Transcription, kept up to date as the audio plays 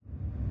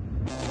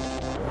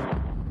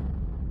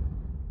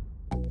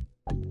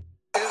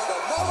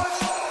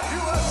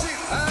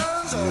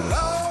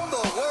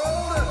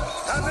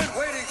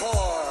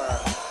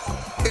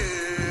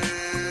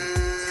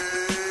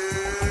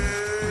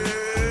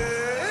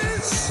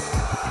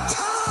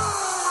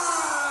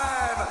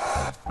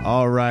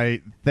All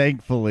right.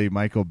 Thankfully,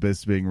 Michael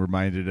Bisping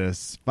reminded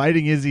us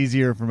fighting is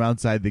easier from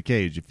outside the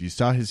cage. If you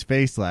saw his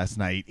face last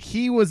night,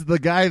 he was the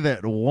guy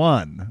that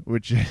won,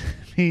 which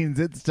means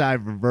it's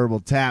time for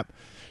Verbal Tap,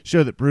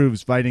 show that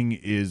proves fighting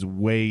is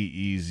way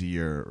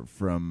easier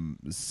from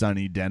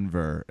sunny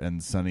Denver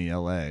and sunny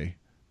LA.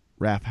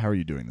 Raph, how are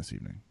you doing this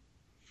evening?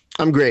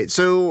 I'm great.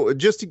 So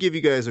just to give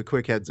you guys a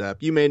quick heads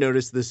up, you may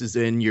notice this is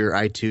in your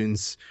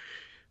iTunes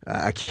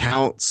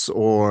accounts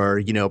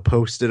or,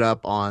 posted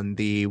up on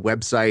the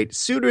website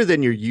sooner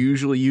than you're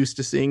usually used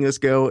to seeing this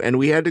go. And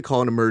we had to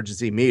call an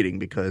emergency meeting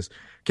because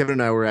Kevin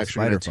and I were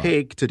actually going to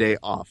take today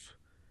off.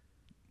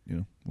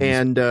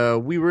 And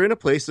we were in a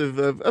place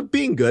of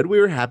being good. We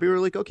were happy. We were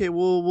like, okay,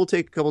 we'll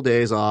take a couple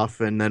days off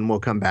and then we'll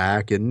come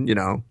back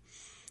and,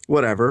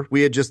 whatever.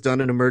 We had just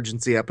done an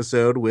emergency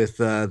episode with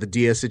the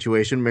Diaz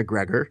situation,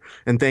 McGregor.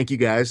 And thank you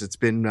guys. It's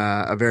been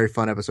a very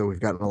fun episode.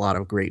 We've gotten a lot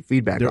of great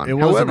feedback on it. It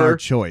wasn't our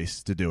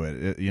choice to do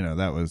it.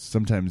 That was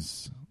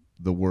sometimes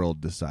the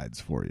world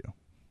decides for you.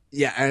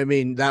 Yeah, I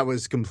mean, that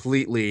was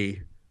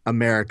completely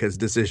America's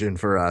decision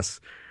for us.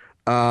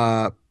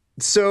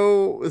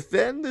 So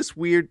then this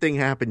weird thing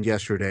happened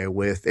yesterday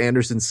with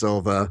Anderson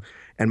Silva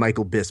and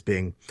Michael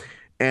Bisping.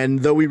 And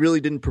though we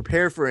really didn't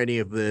prepare for any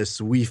of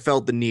this, we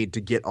felt the need to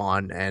get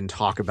on and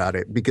talk about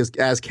it because,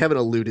 as Kevin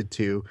alluded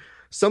to,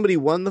 somebody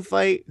won the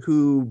fight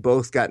who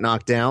both got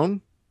knocked down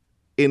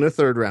in a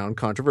third round,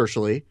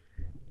 controversially,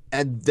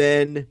 and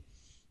then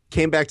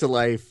came back to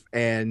life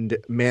and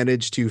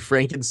managed to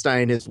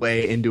Frankenstein his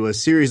way into a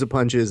series of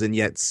punches and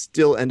yet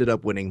still ended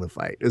up winning the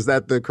fight. Is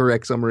that the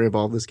correct summary of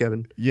all this,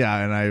 Kevin? Yeah,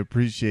 and I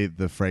appreciate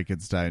the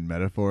Frankenstein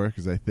metaphor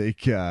because I think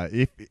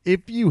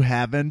if you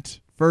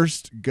haven't,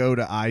 first, go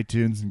to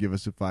iTunes and give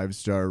us a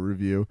 5-star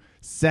review.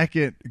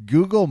 Second,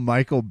 Google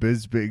Michael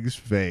Bisping's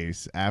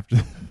face after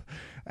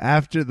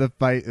the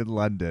fight in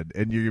London,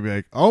 and you're gonna be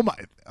like, "Oh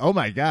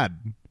my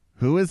God,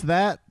 who is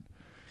that?"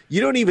 You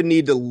don't even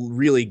need to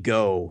really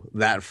go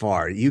that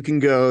far. You can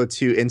go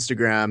to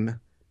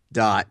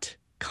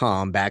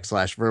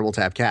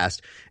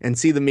Instagram.com/VerbalTapCast and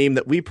see the meme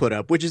that we put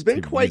up, which has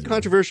been quite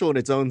controversial in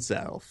its own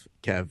self.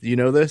 Kev, do you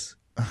know this?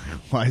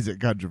 Why is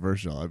it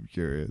controversial? I'm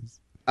curious.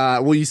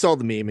 Well, you saw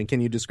the meme, and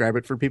can you describe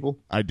it for people?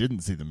 I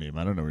didn't see the meme.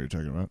 I don't know what you're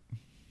talking about.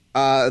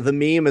 The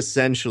meme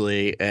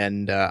essentially,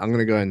 and I'm going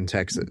to go ahead and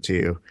text it to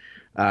you.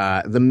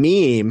 The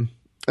meme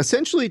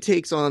essentially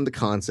takes on the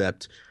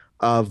concept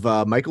of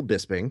Michael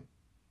Bisping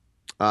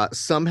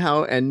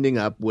somehow ending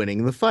up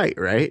winning the fight,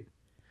 right?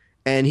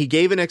 And he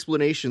gave an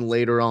explanation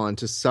later on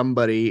to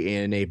somebody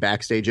in a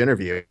backstage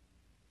interview.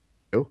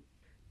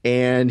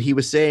 And he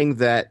was saying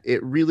that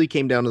it really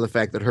came down to the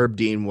fact that Herb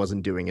Dean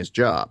wasn't doing his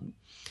job.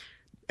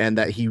 And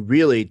that he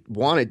really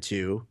wanted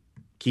to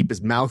keep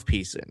his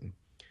mouthpiece in.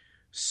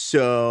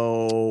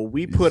 So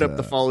we put up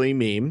the following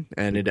meme,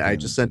 and I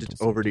just sent it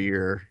over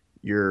to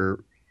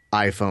your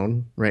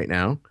iPhone right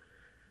now.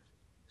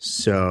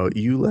 So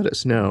you let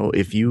us know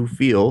if you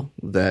feel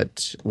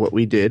that what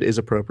we did is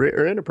appropriate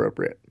or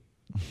inappropriate.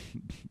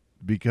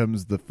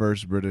 Becomes the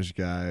first British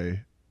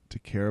guy to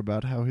care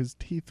about how his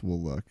teeth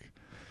will look.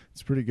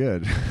 It's pretty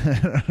good.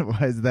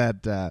 Why is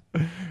that?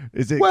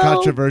 Is it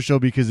controversial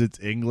because it's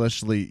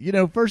Englishly?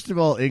 First of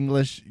all,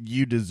 English,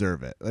 you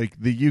deserve it. Like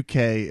the UK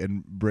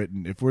and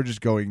Britain, if we're just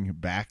going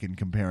back and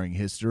comparing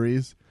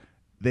histories,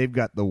 they've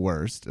got the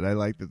worst. And I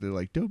like that they're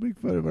like, don't make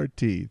fun of our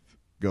teeth.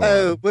 Go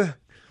on. Well,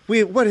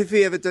 what have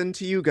we ever done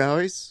to you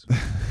guys?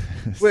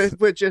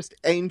 we're just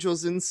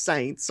angels and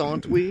saints,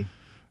 aren't we?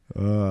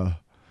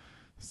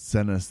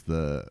 Send us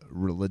the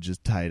religious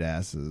tight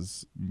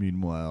asses.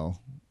 Meanwhile,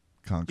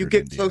 you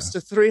get India. Close to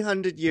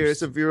 300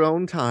 years of your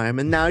own time,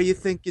 and now you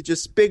think you're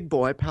just big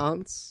boy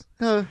pants.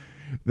 That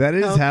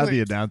is how the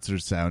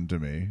announcers sound to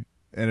me.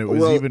 And it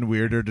was even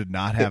weirder to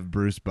not have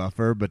Bruce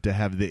Buffer, but to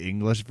have the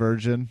English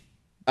version.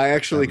 I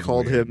actually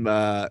called him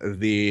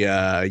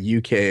the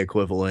UK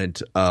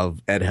equivalent of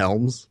Ed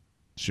Helms.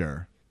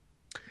 Sure.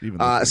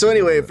 So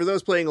anyway, for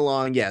those playing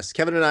along, yes,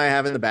 Kevin and I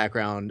have in the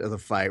background of the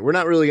fight. We're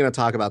not really going to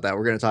talk about that.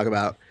 We're going to talk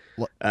about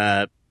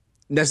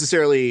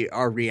necessarily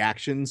our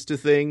reactions to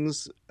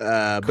things.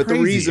 But the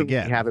reason we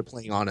have it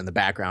playing on in the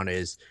background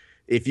is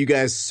if you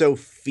guys so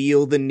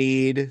feel the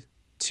need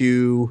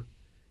to,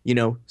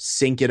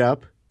 sync it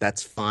up,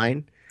 that's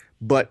fine.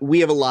 But we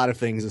have a lot of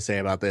things to say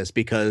about this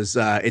because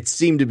it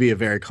seemed to be a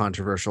very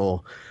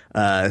controversial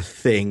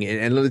thing.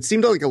 And it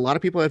seemed like a lot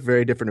of people had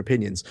very different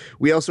opinions.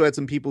 We also had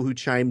some people who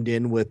chimed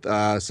in with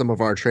some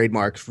of our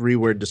trademark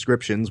 3-word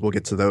descriptions. We'll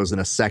get to those in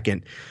a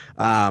second.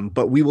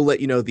 But we will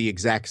let you know the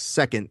exact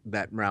second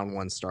that round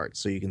one starts.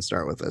 So you can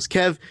start with us.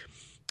 Kev,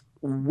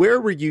 where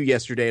were you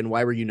yesterday and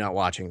why were you not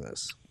watching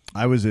this?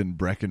 I was in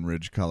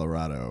Breckenridge,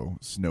 Colorado,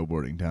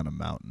 snowboarding down a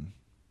mountain.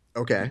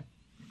 Okay.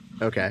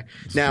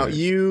 Now,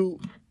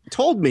 you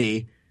told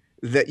me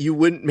that you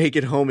wouldn't make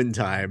it home in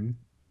time.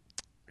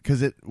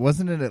 Because it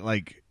wasn't at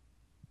like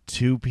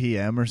 2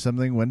 p.m. or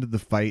something? When did the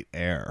fight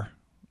air?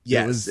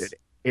 Yes, it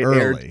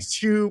aired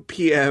 2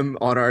 p.m.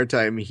 on our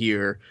time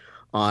here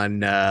on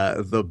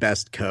the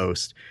Best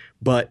Coast.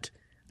 But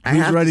I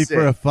Who's have ready to say,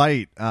 for a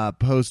fight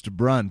post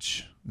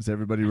brunch? Is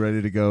everybody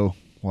ready to go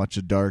watch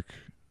a dark?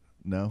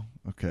 No?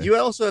 Okay. you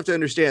also have to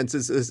understand,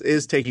 since this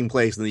is taking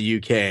place in the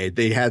UK,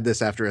 they had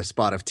this after a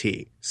spot of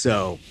tea.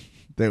 So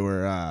They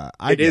were,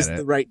 I it get is it.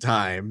 the right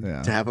time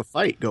Yeah. to have a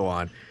fight go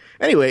on.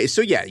 Anyway,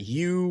 so yeah,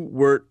 you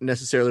weren't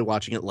necessarily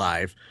watching it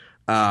live.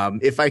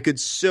 If I could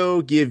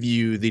so give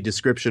you the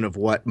description of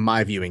what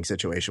my viewing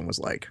situation was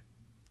like.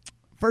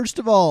 First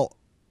of all,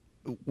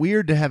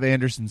 weird to have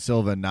Anderson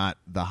Silva not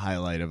the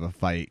highlight of a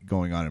fight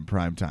going on in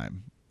prime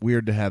time.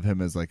 Weird to have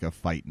him as like a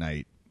fight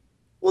night.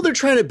 Well, they're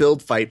trying to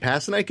build Fight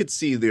Pass, and I could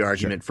see the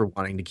argument for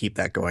wanting to keep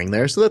that going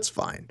there, so that's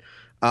fine.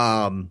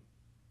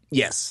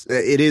 Yes,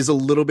 it is a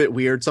little bit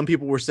weird. Some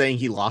people were saying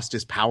he lost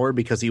his power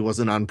because he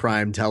wasn't on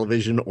prime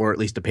television or at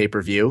least a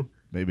pay-per-view.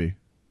 Maybe.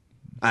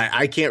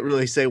 I can't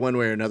really say one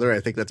way or another. I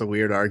think that's a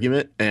weird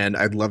argument, and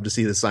I'd love to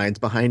see the science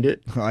behind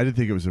it. I didn't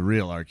think it was a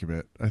real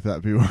argument. I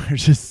thought people were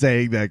just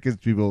saying that because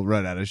people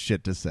run out of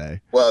shit to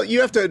say. Well,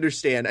 you have to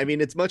understand. I mean,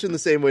 it's much in the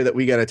same way that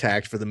we got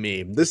attacked for the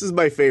meme. This is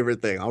my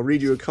favorite thing. I'll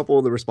read you a couple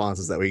of the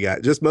responses that we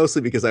got, just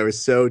mostly because I was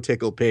so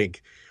tickled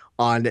pink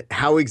on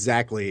how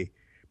exactly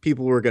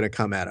people were going to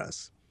come at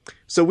us.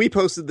 So we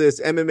posted this.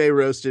 MMA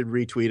Roasted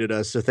retweeted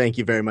us, so thank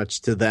you very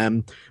much to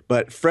them.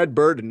 But Fred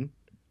Burden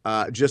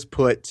just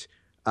put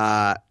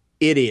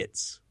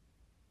idiots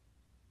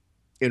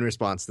in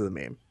response to the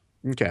meme.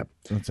 Okay.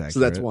 That's accurate. So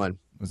that's one.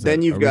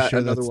 Then you've got sure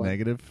another that's one.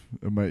 negative?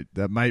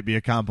 That might be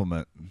a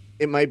compliment.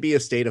 It might be a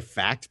state of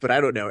fact, but I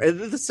don't know. And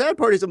the sad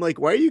part is I'm like,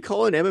 why are you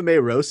calling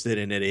MMA Roasted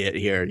an idiot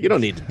here? You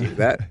don't need to do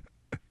that.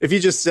 If you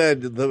just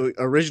said the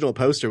original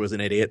poster was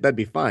an idiot, that'd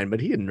be fine.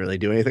 But he didn't really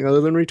do anything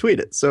other than retweet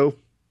it. So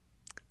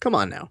come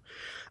on now.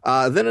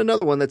 Then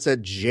another one that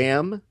said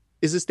Jam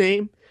is his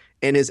name,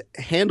 and his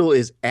handle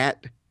is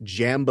at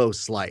Jambo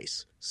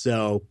Slice.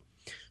 So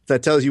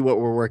that tells you what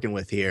we're working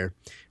with here.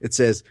 It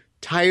says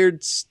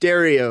tired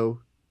stereotype,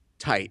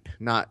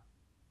 not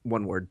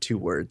one word, two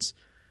words.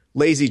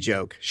 Lazy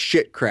joke,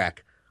 shit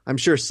crack. I'm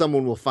sure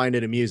someone will find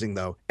it amusing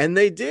though. And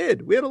they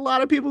did. We had a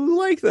lot of people who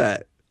like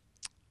that.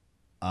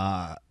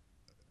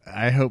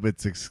 I hope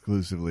it's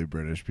exclusively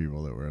British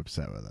people that were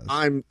upset with us.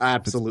 I'm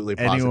absolutely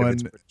positive anyone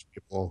it's British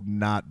people.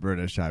 Not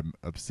British, I'm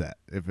upset.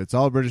 If it's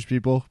all British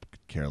people,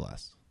 could care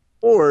less.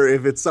 Or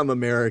if it's some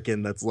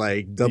American that's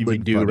like doubly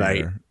Even do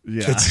funnier. right.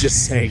 Yeah. It's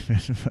just saying,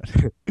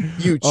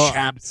 you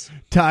chaps.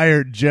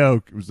 Tired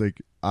joke. It was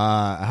like,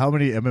 how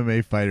many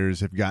MMA fighters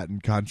have gotten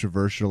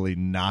controversially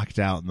knocked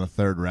out in the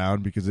third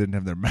round because they didn't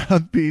have their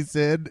mouthpiece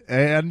in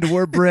and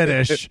were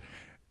British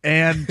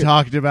and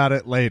talked about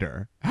it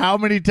later? How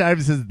many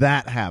times has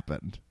that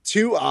happened?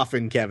 Too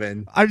often,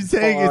 Kevin. I'm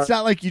saying it's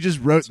not like you just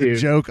wrote the Too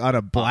joke on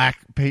a black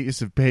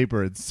piece of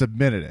paper and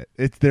submitted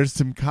it. There's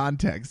some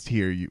context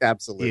here, you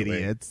Absolutely.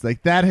 idiots.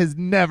 Like, that has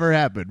never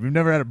happened. We've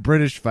never had a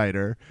British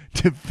fighter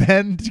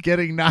defend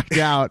getting knocked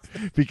out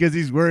because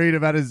he's worried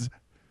about his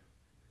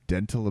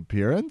dental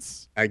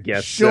appearance. I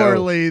guess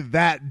surely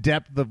that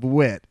depth of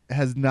wit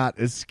has not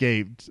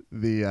escaped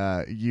the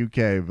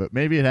UK, but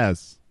maybe it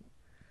has.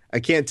 I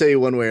can't tell you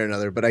one way or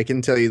another, but I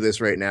can tell you this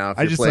right now. If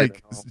I you're just playing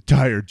like at home,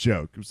 tired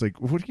joke. It was like,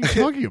 what are you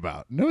talking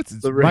about? No, it's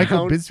The Michael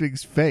round-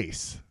 Bisping's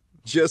face.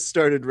 just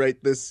started right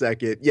this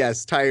second.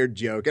 Yes, tired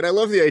joke. And I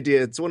love the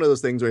idea. It's one of those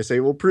things where I say,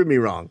 well, prove me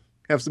wrong.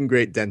 Have some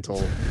great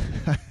dental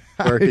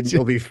work and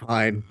you'll be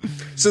fine.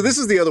 So this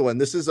is the other one.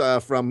 This is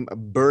from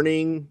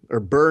Burn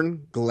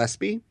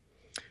Gillespie.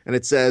 And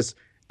it says,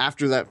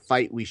 after that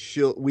fight, we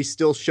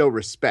still show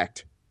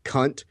respect,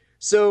 cunt.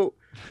 So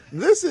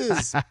this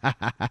is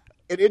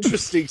an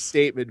interesting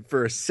statement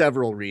for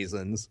several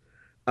reasons.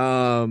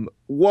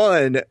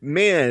 One,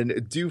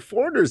 man, do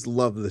foreigners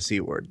love the C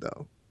word,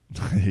 though?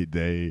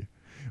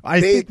 I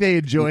think they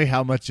enjoy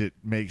how much it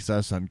makes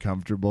us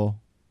uncomfortable.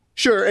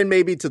 Sure, and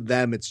maybe to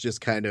them it's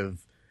just kind of,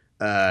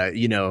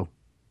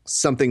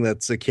 something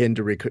that's akin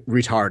to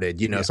retarded.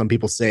 You know, Yeah. some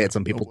people say it,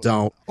 some people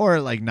don't. Or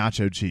like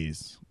nacho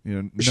cheese. You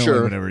know, no Sure.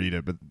 one would ever eat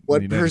it. But in What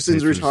the United person's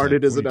States, we're just retarded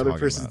like, is what are you another talking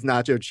person's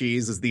about? nacho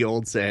cheese, is the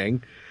old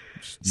saying.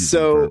 Just using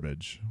So,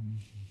 verbiage.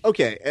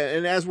 okay,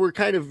 and as we're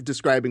kind of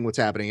describing what's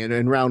happening,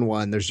 in round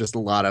one, there's just a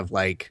lot of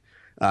like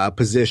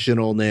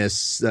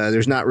positionalness.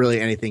 There's not really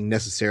anything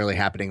necessarily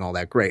happening all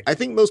that great. I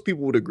think most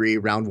people would agree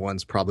round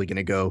one's probably going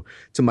to go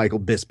to Michael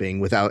Bisping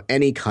without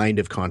any kind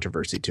of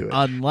controversy to it.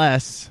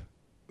 Unless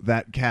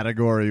that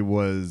category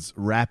was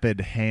rapid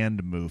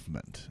hand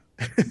movement.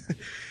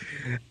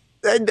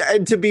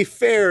 And to be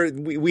fair,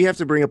 we have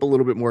to bring up a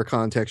little bit more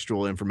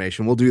contextual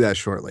information. We'll do that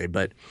shortly.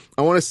 But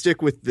I want to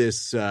stick with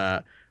this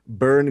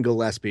Burn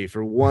Gillespie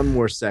for one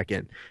more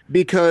second,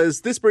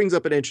 because this brings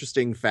up an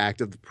interesting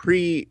fact of the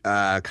pre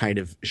kind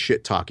of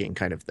shit talking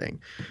kind of thing.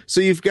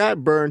 So you've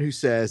got Burn who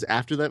says,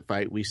 after that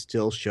fight, we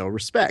still show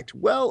respect.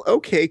 Well,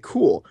 okay,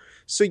 cool.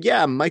 So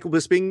yeah, Michael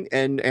Bisping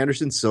and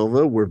Anderson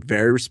Silva were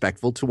very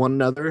respectful to one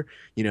another.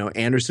 You know,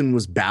 Anderson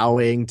was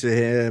bowing to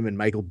him and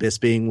Michael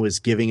Bisping was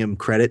giving him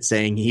credit,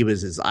 saying he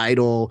was his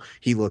idol.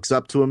 He looks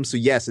up to him. So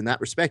yes, in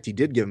that respect, he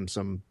did give him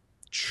some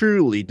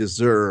truly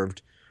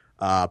deserved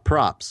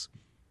props.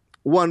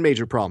 One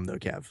major problem though,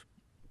 Kev.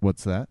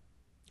 What's that?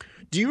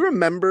 Do you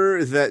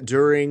remember that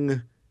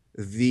during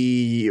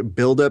the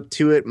build up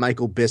to it,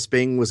 Michael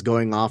Bisping was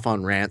going off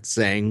on rants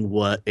saying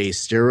what a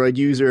steroid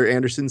user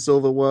Anderson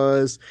Silva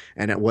was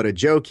and what a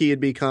joke he had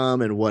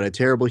become and what a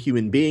terrible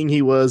human being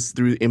he was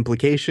through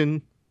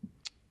implication?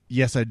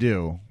 Yes, I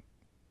do.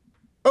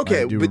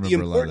 Okay, but the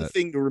important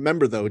thing to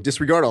remember, though,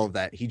 disregard all of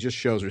that. He just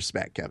shows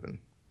respect, Kevin.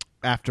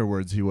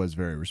 Afterwards, he was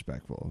very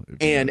respectful.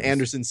 And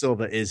Anderson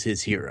Silva is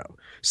his hero.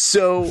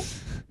 So,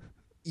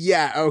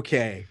 yeah,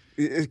 okay.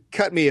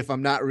 Cut me if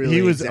I'm not really.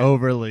 He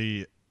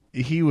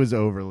was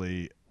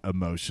overly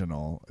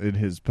emotional in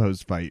his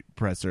post-fight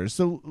presser.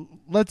 So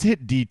let's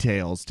hit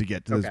details to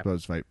get to this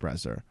post-fight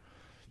presser.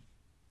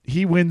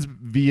 He wins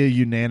via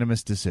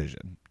unanimous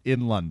decision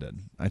in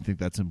London. I think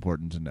that's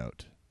important to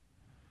note.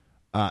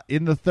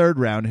 In the third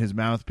round, his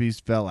mouthpiece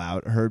fell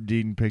out. Herb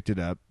Dean picked it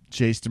up,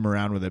 chased him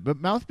around with it. But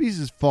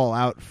mouthpieces fall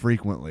out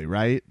frequently,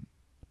 right?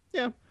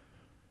 Yeah.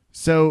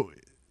 So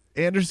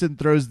Anderson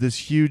throws this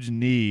huge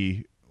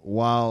knee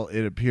while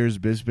it appears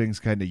Bisping's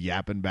kind of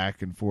yapping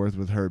back and forth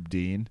with Herb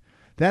Dean.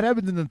 That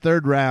happens in the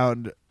third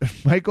round.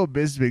 Michael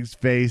Bisping's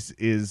face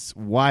is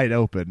wide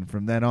open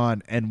from then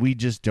on, and we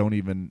just don't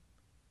even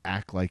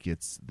act like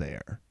it's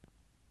there.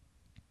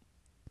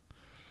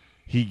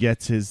 He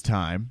gets his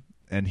time,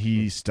 and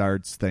he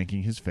starts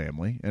thanking his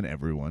family and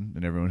everyone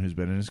who's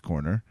been in his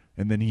corner,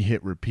 and then he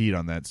hit repeat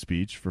on that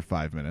speech for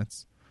 5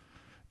 minutes.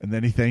 And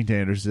then he thanked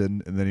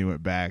Anderson, and then he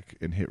went back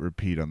and hit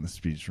repeat on the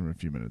speech from a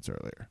few minutes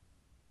earlier.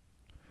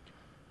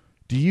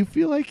 Do you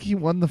feel like he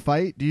won the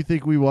fight? Do you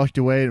think we walked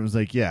away and it was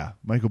like, yeah,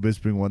 Michael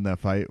Bisping won that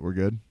fight, we're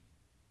good?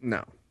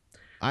 No.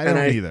 I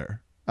don't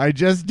either. I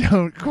just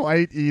don't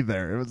quite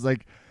either. It was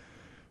like,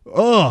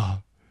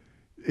 oh,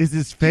 is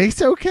his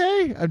face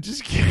okay? I'm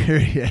just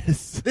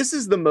curious. This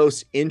is the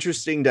most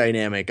interesting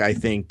dynamic I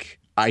think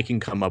I can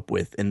come up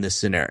with in this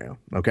scenario,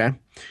 okay?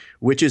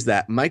 Which is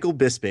that Michael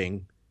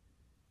Bisping,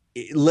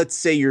 let's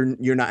say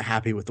you're not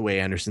happy with the way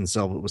Anderson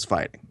Silva was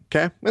fighting,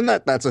 okay? And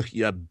that's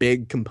a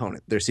big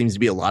component. There seems to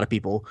be a lot of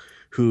people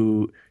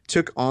who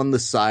took on the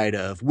side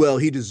of, well,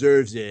 he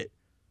deserves it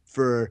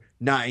for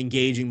not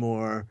engaging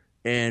more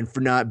and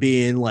for not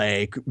being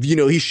like,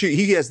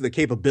 he has the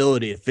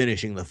capability of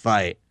finishing the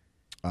fight.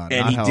 And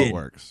not how it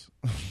works.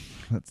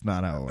 That's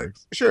not how it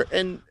works. Sure.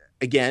 And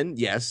again,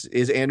 yes,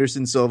 is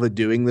Anderson Silva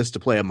doing this to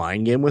play a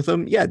mind game with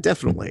him? Yeah,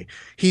 definitely.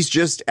 He's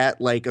just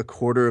at like a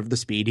quarter of the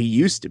speed he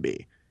used to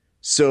be.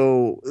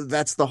 So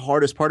that's the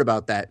hardest part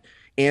about that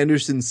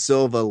Anderson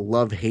Silva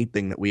love-hate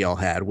thing that we all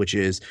had, which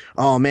is,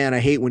 oh man, I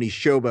hate when he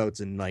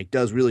showboats and like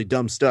does really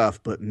dumb stuff,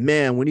 but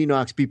man, when he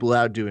knocks people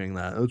out doing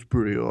that, that's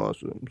pretty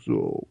awesome.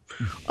 So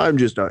I'm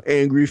just an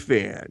angry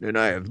fan and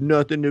I have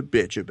nothing to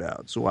bitch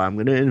about, so I'm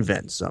going to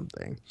invent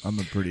something. I'm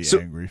a pretty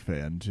angry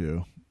fan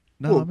too.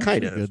 No, well, I'm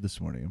kind of good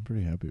this morning. I'm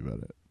pretty happy about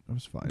it. I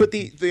was fine. But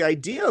the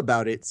idea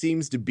about it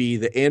seems to be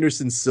that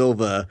Anderson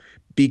Silva,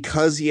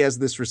 because he has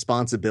this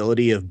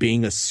responsibility of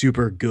being a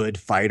super good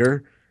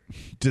fighter,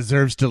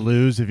 deserves to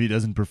lose if he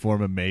doesn't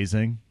perform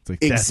amazing. It's like,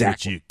 that's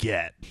what you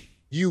get.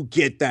 You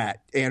get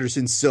that,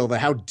 Anderson Silva.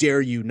 How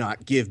dare you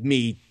not give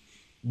me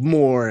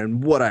more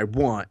and what I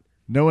want?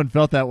 No one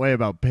felt that way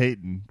about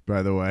Peyton,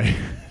 by the way.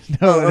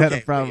 No one had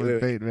a problem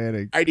with Peyton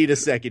Manning. I need a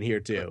second here,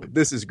 too.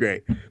 This is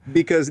great.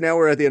 Because now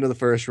we're at the end of the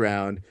first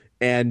round,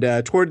 and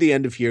toward the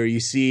end of here,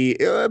 you see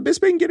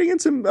Bisping getting in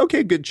some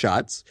good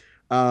shots.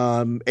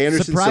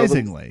 Anderson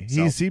surprisingly,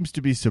 Silva, he seems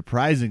to be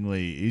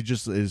he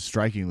just his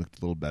striking looked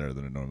a little better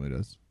than it normally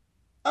does.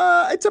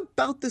 It's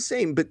about the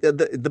same, but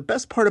the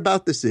best part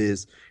about this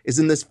is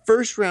in this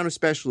first round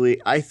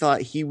especially, I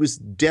thought he was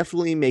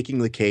definitely making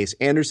the case,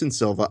 Anderson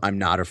Silva, I'm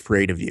not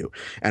afraid of you,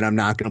 and I'm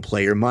not going to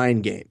play your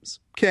mind games,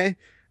 okay?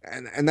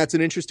 And that's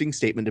an interesting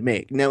statement to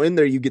make. Now, in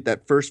there, you get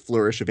that first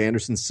flourish of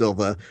Anderson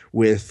Silva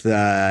with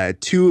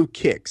two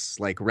kicks,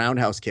 like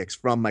roundhouse kicks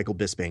from Michael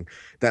Bisping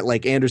that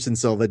like Anderson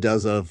Silva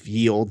does of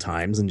ye old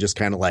times and just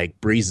kind of like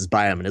breezes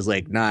by him and is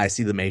like, nah, I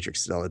see the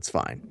Matrix still. It's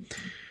fine.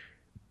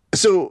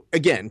 So,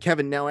 again,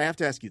 Kevin, now I have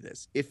to ask you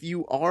this. If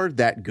you are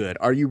that good,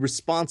 are you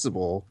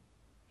responsible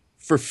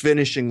for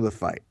finishing the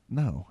fight?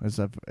 No, as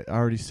I've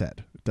already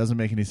said. It doesn't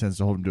make any sense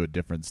to hold him to a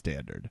different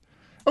standard.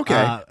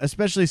 Okay.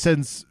 Especially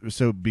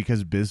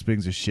because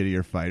Bisping's a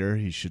shittier fighter,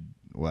 he should,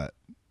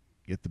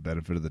 get the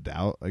benefit of the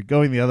doubt? Like,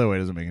 going the other way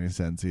doesn't make any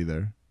sense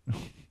either.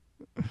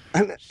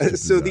 And,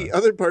 so the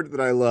other part that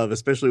I love,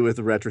 especially with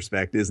the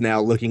retrospect, is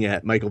now looking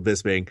at Michael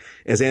Bisping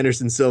as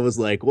Anderson Silva's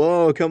like,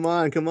 whoa, come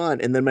on.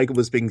 And then Michael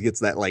Bisping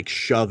gets that like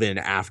shove in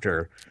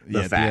after the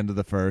fact. At the end of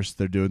the first,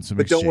 they're doing some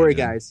But don't worry,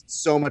 guys.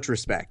 So much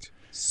respect.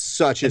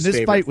 Such his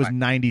favorite fight. And this fight was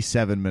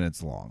 97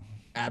 minutes long.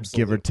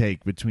 Absolutely. Give or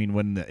take between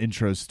when the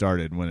intro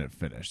started and when it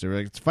finished. They were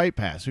like, it's Fight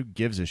Pass. Who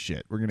gives a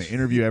shit? We're going to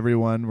interview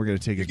everyone. We're going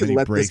to take as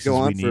many breaks as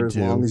we need to. As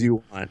long as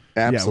you want.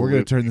 Absolutely. Yeah, we're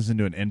going to turn this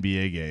into an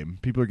NBA game.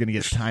 People are going to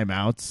get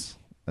timeouts.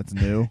 That's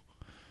new.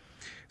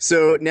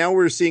 So now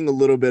we're seeing a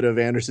little bit of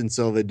Anderson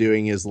Silva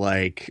doing his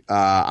like,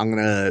 I'm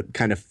going to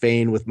kind of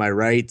feign with my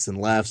rights and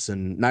lefts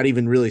and not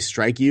even really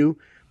strike you,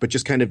 but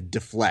just kind of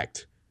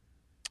deflect.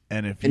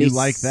 And if you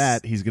like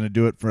that, he's going to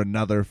do it for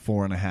another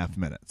 4.5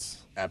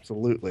 minutes.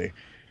 Absolutely.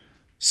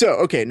 So,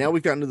 okay, now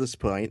we've gotten to this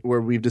point where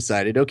we've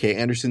decided, okay,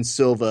 Anderson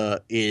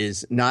Silva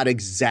is not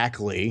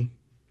exactly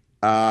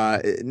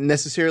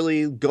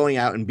necessarily going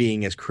out and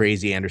being as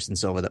crazy Anderson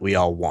Silva that we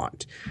all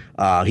want.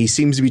 He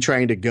seems to be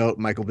trying to goat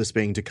Michael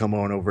Bisping to come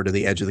on over to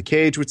the edge of the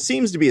cage, which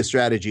seems to be a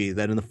strategy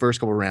that in the first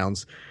couple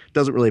rounds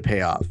doesn't really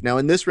pay off. Now,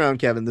 in this round,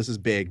 Kevin, this is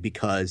big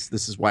because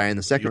this is why in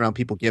the second round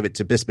people give it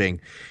to Bisping.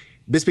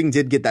 Bisping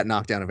did get that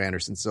knockdown of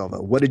Anderson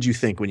Silva. What did you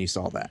think when you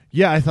saw that?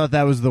 Yeah, I thought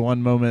that was the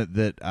one moment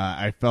that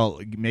I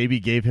felt maybe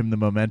gave him the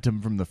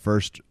momentum from the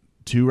first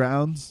 2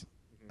 rounds.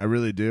 I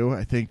really do.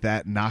 I think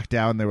that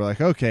knockdown, they were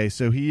like, okay,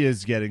 so he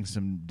is getting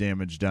some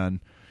damage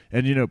done.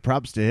 And,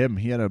 props to him.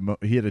 He had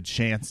a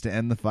chance to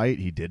end the fight.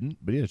 He didn't,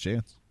 but he had a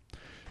chance.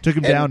 Took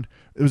him down.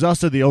 It was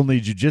also the only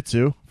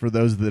jiu-jitsu, for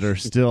those that are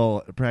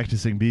still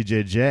practicing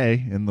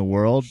BJJ in the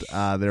world.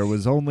 There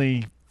was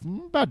only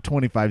about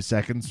 25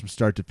 seconds from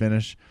start to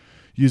finish,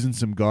 using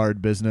some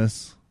guard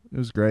business. It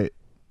was great.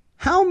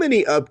 How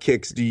many up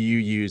kicks do you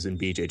use in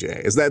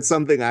BJJ? Is that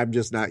something I'm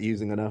just not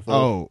using enough of?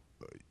 Oh,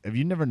 have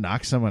you never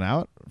knocked someone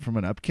out from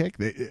an up kick?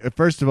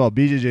 First of all,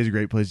 BJJ is a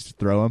great place to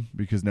throw him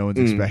because no one's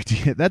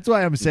expecting it. That's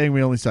why I'm saying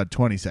we only saw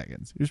 20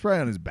 seconds. He was probably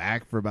on his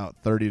back for about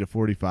 30 to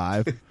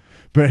 45.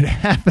 But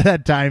half of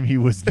that time, he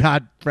was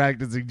not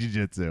practicing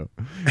jiu-jitsu.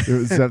 It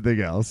was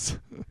something else.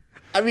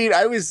 I mean,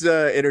 I was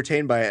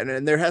entertained by it,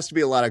 and there has to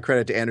be a lot of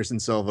credit to Anderson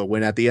Silva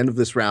when at the end of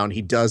this round,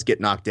 he does get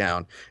knocked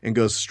down and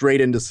goes straight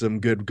into some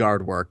good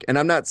guard work. And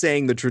I'm not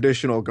saying the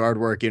traditional guard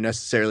work, you're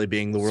necessarily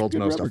being the world's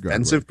most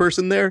offensive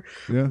person there,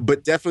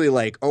 but definitely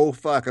like, oh,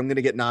 fuck, I'm going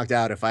to get knocked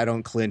out if I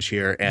don't clinch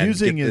here. And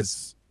using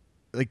his,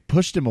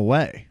 pushed him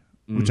away,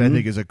 which I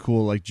think is a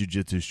cool,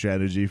 jiu-jitsu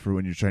strategy for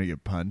when you're trying to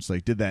get punched.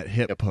 Did that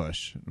hip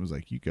push. It was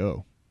like, you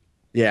go.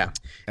 Yeah.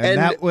 And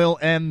that will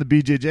end the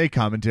BJJ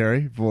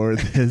commentary for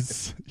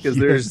this.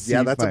 Because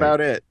that's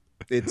about it.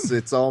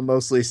 It's all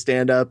mostly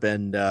stand up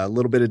and a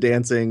little bit of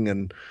dancing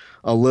and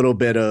a little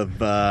bit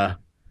of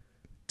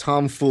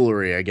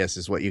tomfoolery, I guess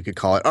is what you could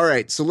call it. All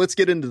right, so let's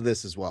get into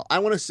this as well. I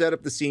want to set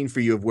up the scene for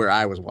you of where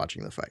I was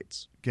watching the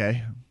fights.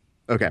 Okay.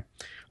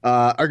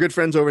 Our good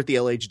friends over at the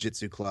LA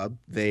Jiu-Jitsu Club,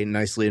 they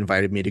nicely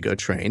invited me to go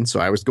train, so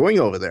I was going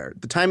over there.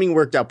 The timing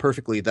worked out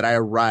perfectly that I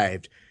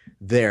arrived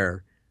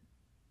there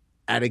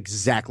at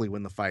exactly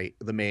when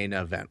the main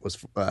event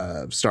was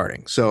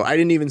starting. So I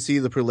didn't even see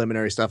the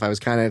preliminary stuff. I was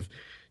kind of,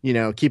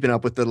 keeping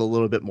up with it a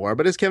little bit more.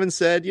 But as Kevin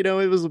said, it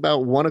was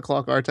about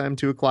 1:00 our time,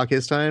 2:00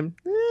 his time.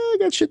 I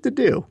got shit to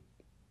do.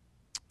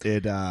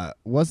 It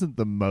wasn't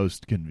the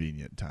most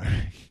convenient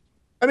timing.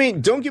 I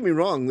mean, don't get me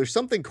wrong. There's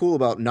something cool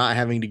about not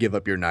having to give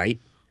up your night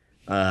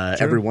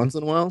every once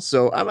in a while.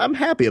 So I'm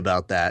happy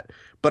about that.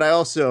 But I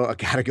also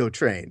got to go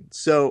train.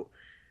 So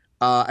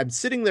I'm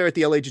sitting there at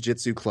the LA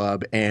Jiu-Jitsu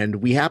Club, and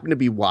we happen to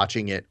be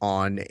watching it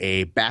on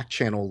a back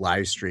channel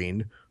live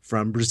stream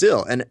from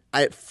Brazil. And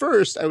at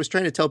first, I was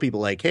trying to tell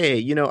people,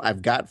 hey,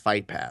 I've got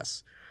Fight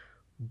Pass.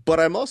 But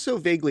I'm also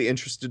vaguely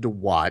interested to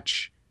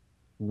watch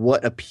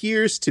what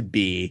appears to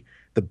be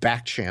the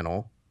back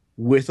channel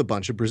with a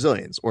bunch of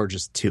Brazilians, or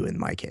just 2 in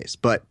my case.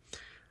 But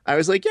I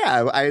was like,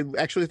 yeah, I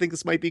actually think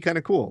this might be kind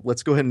of cool.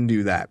 Let's go ahead and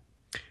do that.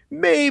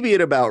 Maybe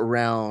at about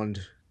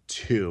round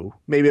 2,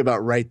 maybe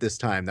about right this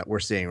time that we're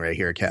seeing right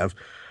here, Kev,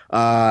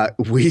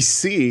 we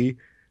see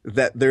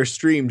that their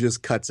stream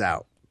just cuts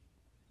out.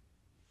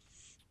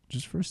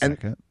 Just for a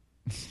second.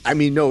 I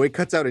mean, no, it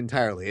cuts out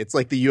entirely. It's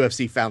like the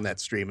UFC found that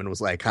stream and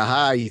was like,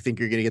 haha, you think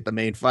you're going to get the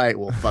main fight?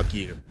 Well, fuck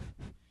you.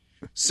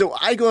 So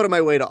I go out of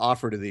my way to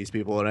offer to these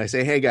people, and I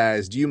say, hey,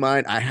 guys, do you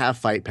mind? I have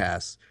Fight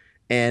Pass.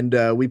 And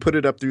we put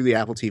it up through the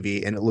Apple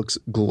TV, and it looks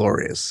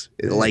glorious.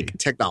 Like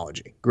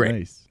technology. Great.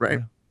 Nice. Right?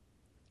 Yeah.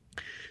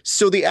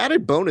 So the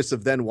added bonus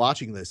of then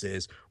watching this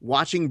is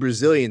watching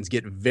Brazilians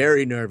get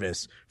very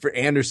nervous for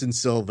Anderson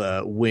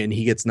Silva when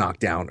he gets knocked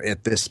down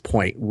at this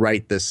point,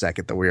 right this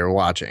second that we are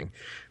watching.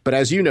 But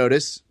as you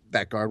notice,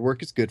 that guard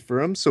work is good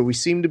for him. So we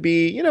seem to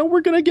be,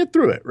 we're going to get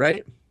through it,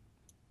 right?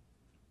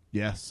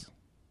 Yes.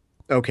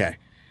 Okay.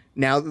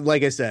 Now,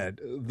 like I said,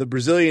 the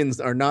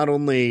Brazilians are not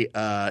only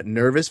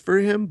nervous for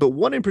him, but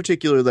one in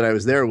particular that I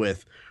was there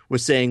with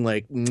was saying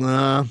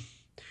nah,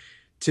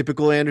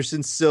 typical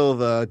Anderson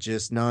Silva,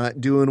 just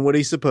not doing what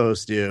he's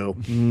supposed to.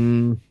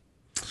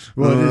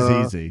 Well, it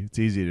is easy. It's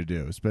easy to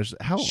do, especially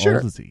how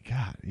old is he?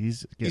 God,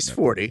 he's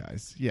 40.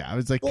 Guys. Yeah, I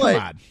was like, come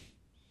on.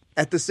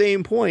 At the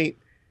same point,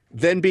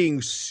 then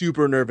being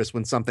super nervous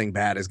when something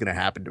bad is going to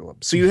happen to him.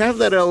 So you have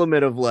that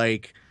element of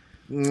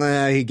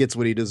he gets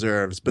what he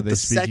deserves. But the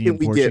second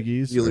we get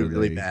really,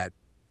 really bad.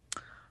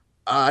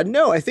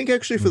 No, I think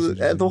actually for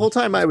the whole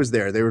time I was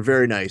there, they were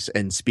very nice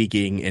and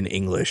speaking in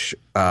English.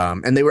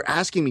 And they were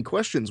asking me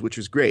questions, which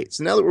was great.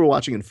 So now that we're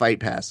watching in Fight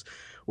Pass,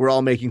 we're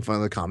all making fun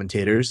of the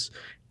commentators.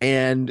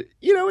 And,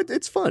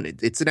 it's fun.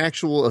 It's an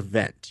actual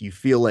event. You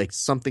feel like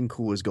something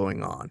cool is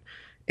going on.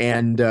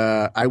 And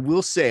I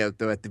will say,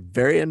 though, at the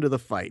very end of the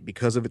fight,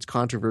 because of its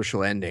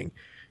controversial ending,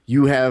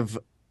 you have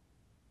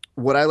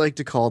what I like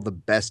to call the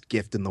best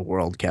gift in the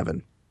world,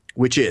 Kevin,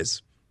 which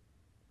is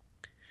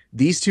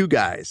These two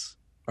guys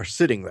are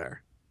sitting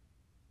there,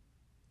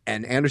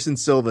 and Anderson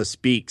Silva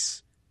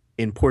speaks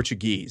in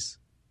Portuguese,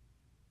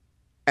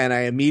 and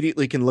I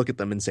immediately can look at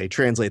them and say,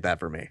 translate that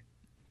for me.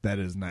 That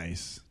is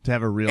nice. To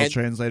have a real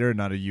translator,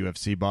 not a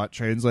UFC bot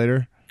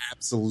translator.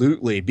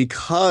 Absolutely.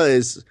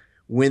 Because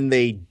when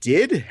they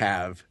did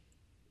have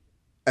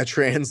a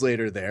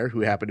translator there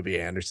who happened to be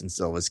Anderson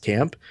Silva's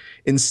camp,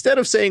 instead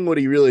of saying what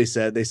he really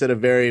said, they said a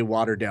very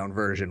watered down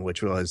version,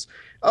 which was,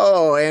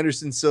 oh,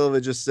 Anderson Silva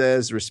just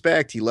says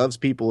respect. He loves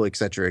people, et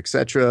cetera, et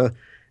cetera.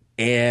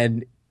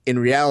 And in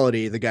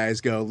reality, the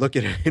guys go, look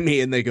at me,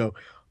 and they go,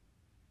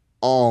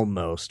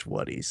 almost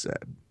what he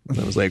said. And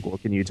I was like, well,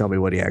 can you tell me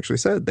what he actually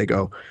said? They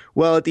go,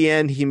 well, at the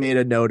end, he made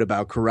a note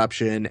about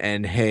corruption,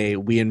 and hey,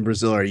 we in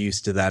Brazil are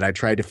used to that. I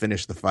tried to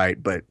finish the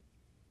fight, but,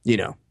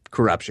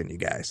 corruption, you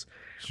guys.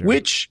 Sure.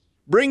 Which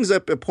brings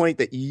up a point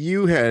that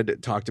you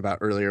had talked about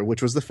earlier,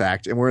 which was the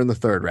fact, and we're in the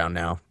third round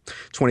now,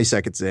 20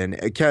 seconds in.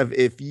 Kev,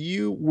 if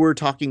you were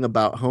talking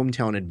about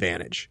hometown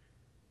advantage,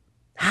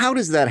 how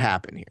does that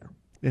happen here?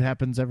 It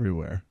happens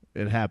everywhere.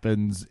 It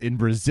happens in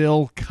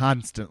Brazil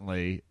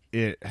constantly.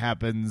 It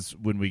happens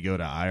when we go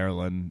to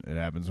Ireland. It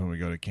happens when we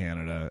go to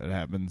Canada. It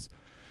happens.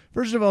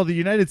 First of all, the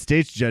United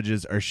States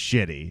judges are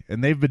shitty,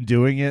 and they've been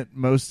doing it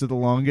most of the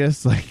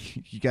longest.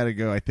 Like, you got to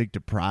go, I think,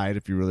 to Pride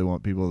if you really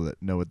want people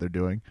that know what they're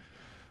doing.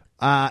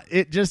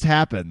 It just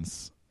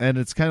happens, and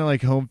it's kind of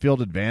like home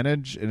field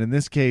advantage. And in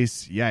this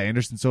case, yeah,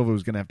 Anderson Silva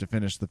was going to have to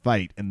finish the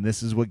fight, and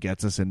this is what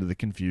gets us into the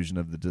confusion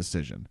of the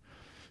decision.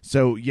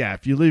 So, yeah,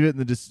 if you leave it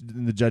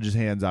in the judges'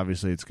 hands,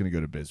 obviously it's going to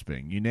go to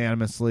Bisping.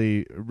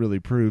 Unanimously really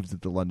proves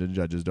that the London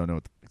judges don't know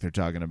what they're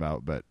talking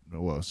about, but,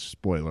 well,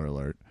 spoiler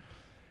alert.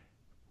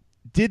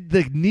 Did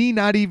the knee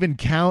not even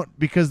count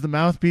because the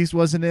mouthpiece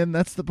wasn't in?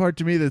 That's the part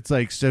to me that's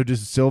like, so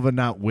does Silva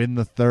not win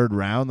the third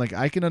round? Like,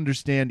 I can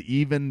understand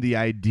even the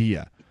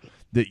idea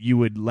that you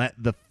would let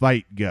the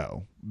fight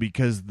go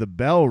because the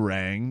bell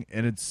rang,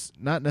 and it's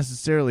not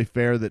necessarily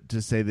fair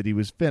to say that he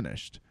was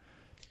finished.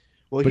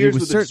 Well, here's where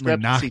the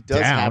discrepancy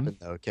does happen,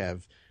 though,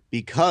 Kev,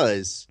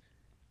 because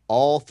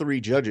all three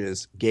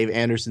judges gave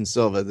Anderson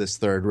Silva this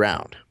third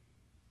round.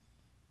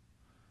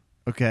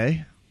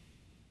 Okay.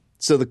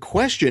 So the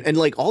question, and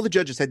like all the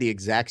judges had the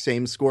exact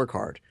same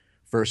scorecard.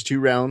 First two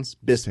rounds,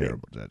 Bisping.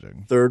 Terrible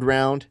judging. Third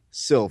round,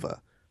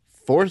 Silva.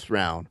 Fourth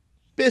round,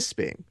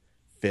 Bisping.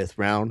 Fifth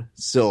round,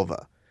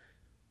 Silva.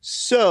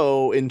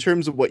 So in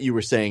terms of what you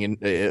were saying,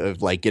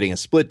 of like getting a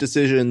split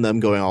decision, them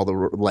going all the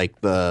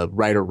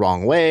right or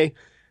wrong way,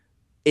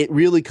 it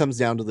really comes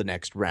down to the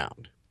next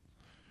round.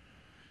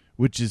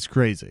 Which is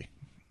crazy.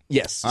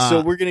 Yes.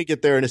 So we're going to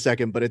get there in a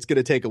second, but it's going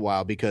to take a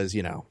while because,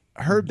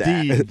 Herb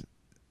Dean.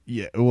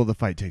 Yeah, well, the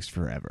fight takes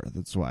forever.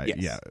 That's why. Yes.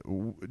 Yeah,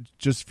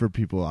 just for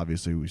people,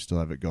 obviously, we still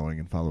have it going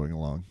and following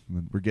along.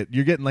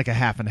 You're getting like a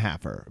half and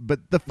halfer,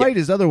 but the fight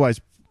is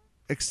otherwise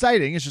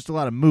exciting. It's just a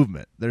lot of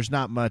movement. There's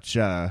not much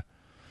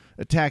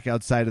attack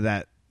outside of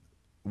that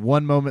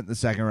one moment in the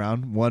second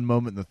round, one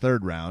moment in the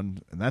third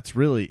round, and that's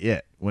really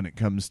it when it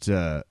comes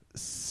to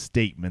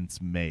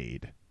statements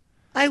made.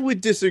 I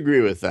would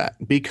disagree with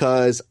that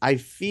because I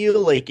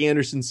feel like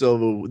Anderson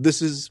Silva,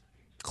 this is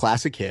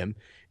classic him,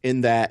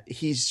 in that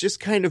he's just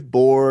kind of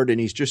bored and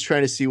he's just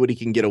trying to see what he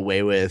can get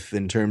away with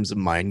in terms of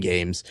mind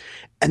games.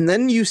 And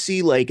then you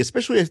see, like,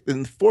 especially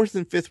in the fourth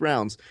and fifth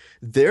rounds,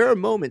 there are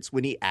moments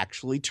when he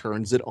actually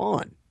turns it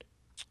on.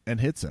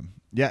 And hits him.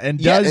 Yeah,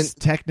 and does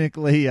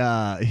technically,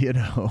 I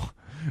know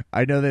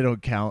they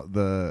don't count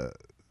the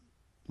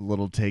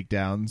little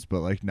takedowns,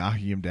 but like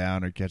knocking him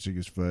down or catching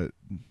his foot.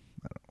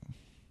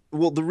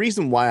 Well, the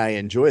reason why I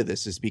enjoy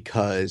this is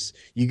because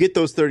you get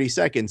those 30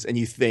 seconds and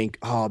you think,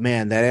 oh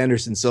man, that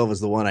Anderson Silva is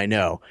the one I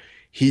know.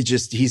 He's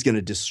going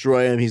to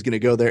destroy him. He's going to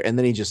go there. And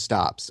then he just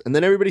stops. And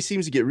then everybody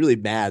seems to get really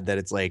mad that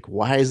it's like,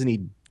 why isn't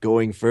he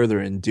going further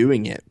and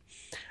doing it?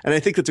 And I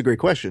think that's a great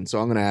question. So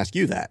I'm going to ask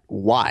you that.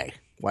 Why?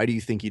 Why do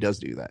you think he does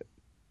do that?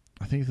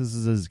 I think this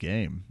is his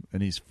game,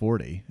 and he's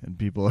 40, and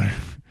people are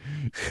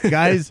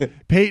guys.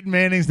 Peyton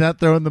Manning's not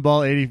throwing the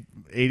ball 80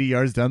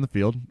 yards down the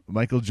field.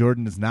 Michael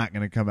Jordan is not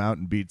going to come out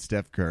and beat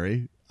Steph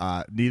Curry.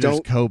 Neither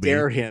is Kobe.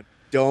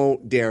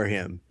 Don't dare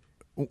him.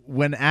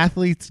 When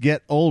athletes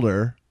get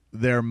older,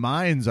 their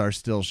minds are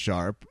still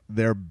sharp.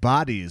 Their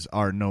bodies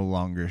are no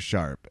longer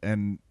sharp,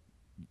 and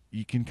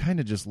you can kind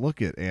of just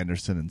look at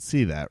Anderson and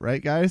see that,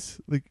 right, guys?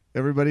 Like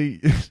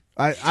everybody,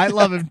 I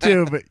love him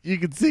too, but you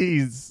can see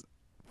he's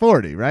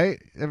 40, right?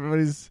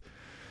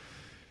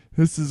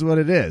 This is what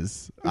it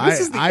is. This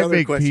is the I other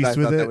make question peace I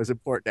with thought it. that was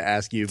important to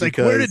ask you. It's like,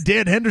 where did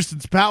Dan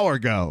Henderson's power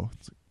go?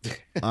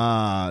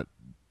 To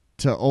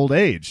old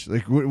age.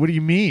 Like, what do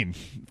you mean?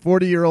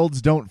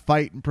 40-year-olds don't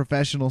fight in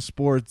professional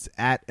sports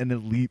at an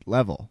elite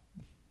level.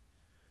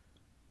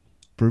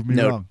 Prove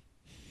me wrong.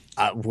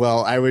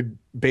 Well, I would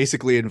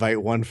basically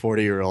invite one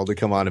 40-year-old to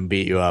come on and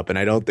beat you up, and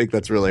I don't think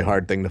that's a really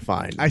hard thing to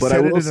find. But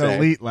said it at an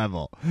elite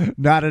level,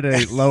 not at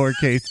a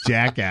lowercase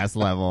jackass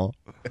level.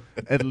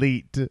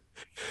 Elite.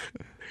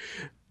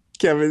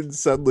 Kevin's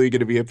suddenly going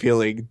to be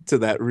appealing to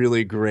that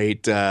really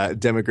great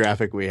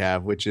demographic we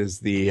have, which is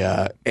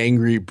the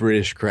angry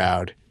British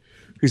crowd.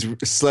 who's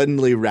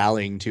suddenly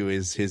rallying to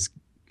his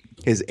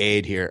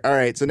aid here. All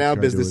right, so now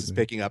business is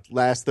picking up.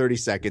 Last 30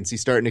 seconds,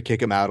 he's starting to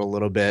kick him out a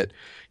little bit.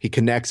 He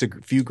connects a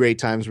few great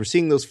times. We're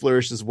seeing those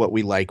flourishes, what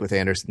we like with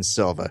Anderson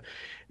Silva.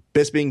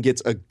 Bisping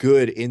gets a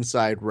good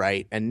inside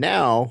right, and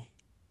now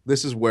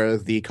this is where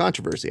the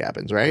controversy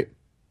happens, right?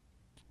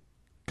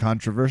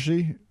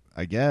 Controversy,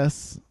 I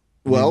guess.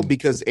 Well,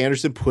 because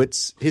Anderson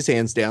puts his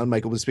hands down,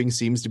 Michael Bisping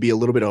seems to be a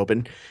little bit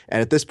open,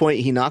 and at this point,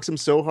 he knocks him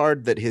so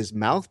hard that his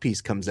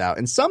mouthpiece comes out.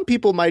 And some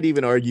people might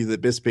even argue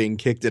that Bisping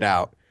kicked it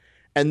out,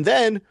 and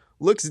then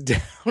looks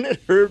down at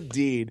Herb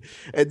Dean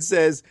and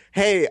says,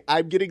 "Hey,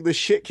 I'm getting the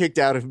shit kicked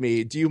out of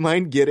me. Do you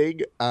mind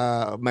getting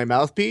my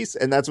mouthpiece?"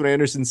 And that's when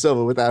Anderson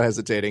Silva, without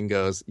hesitating,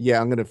 goes,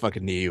 "Yeah, I'm going to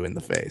fucking knee you in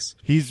the face."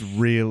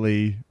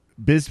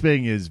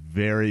 Bisping is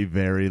very,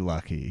 very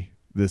lucky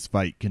this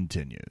fight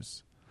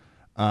continues.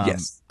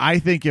 Yes. I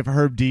think if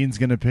Herb Dean's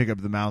going to pick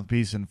up the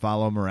mouthpiece and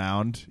follow him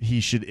around,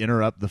 he should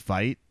interrupt the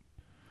fight.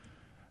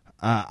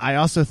 I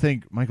also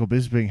think Michael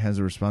Bisping has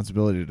a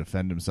responsibility to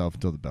defend himself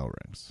until the bell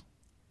rings.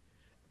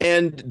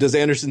 And does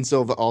Anderson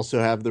Silva also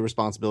have the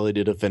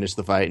responsibility to finish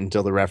the fight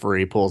until the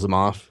referee pulls him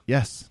off?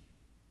 Yes.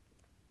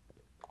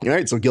 All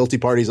right, so guilty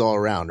parties all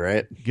around,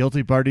 right?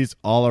 Guilty parties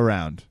all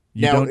around.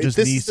 You now, don't just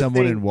knee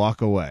someone and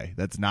walk away.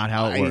 That's not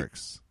how it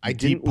works. I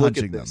didn't look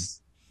at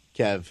this,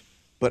 Kev,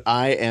 but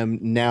I am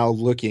now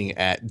looking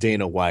at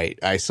Dana White.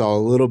 I saw a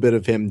little bit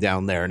of him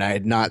down there, and I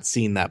had not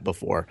seen that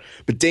before.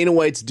 But Dana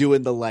White's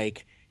doing the,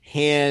 like,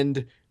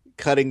 hand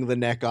cutting the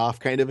neck off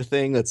kind of a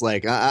thing. That's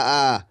like,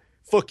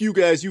 fuck you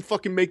guys. You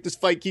fucking make this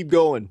fight keep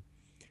going.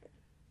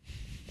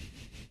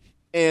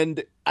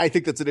 And I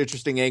think that's an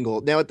interesting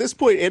angle. Now, at this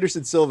point,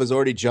 Anderson Silva has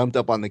already jumped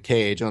up on the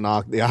cage on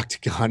the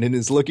octagon and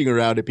is looking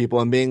around at people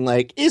and being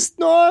like, "It's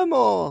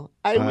normal.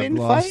 I've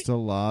lost a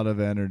lot of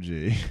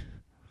energy.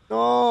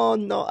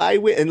 No, I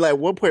win." And like, at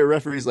one point, a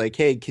referee's like,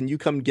 "Hey, can you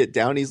come get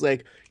down?" He's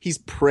like, he's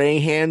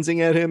praying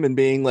handsing at him and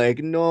being like,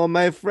 "No,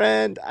 my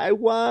friend, I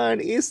won.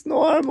 It's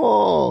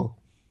normal."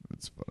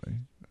 That's funny.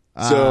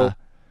 So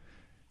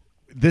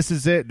this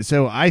is it.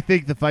 So I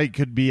think the fight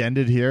could be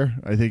ended here.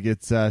 I think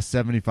it's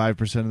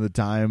 75% of the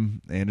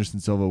time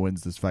Anderson Silva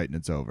wins this fight and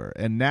it's over.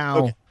 And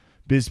now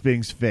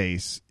Bisping's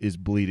face is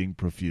bleeding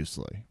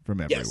profusely from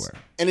everywhere.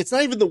 Yes. And it's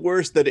not even the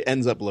worst that it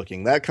ends up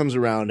looking. That comes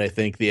around, I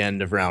think, the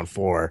end of round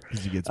 4.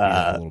 Because he gets beat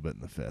up a little bit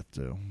in the 5th,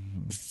 too.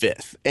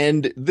 5th.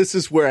 And this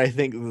is where I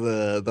think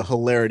the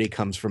hilarity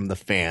comes from the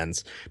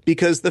fans.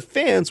 Because the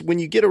fans, when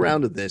you get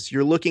around to this,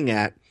 you're looking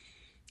at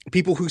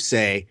people who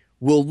say,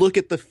 we'll look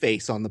at the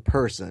face on the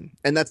person.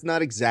 And that's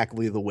not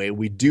exactly the way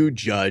we do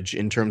judge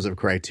in terms of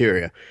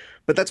criteria.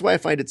 But that's why I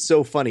find it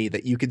so funny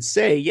that you could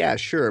say, yeah,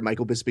 sure,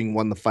 Michael Bisping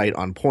won the fight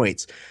on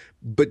points.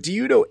 But do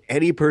you know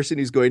any person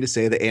who's going to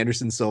say that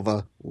Anderson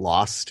Silva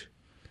lost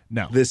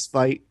this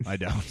fight? I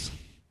don't.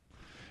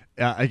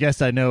 I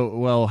guess I know,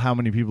 well, how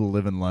many people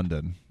live in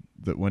London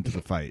that went to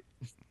the fight.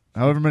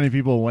 However many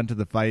people went to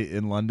the fight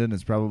in London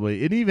is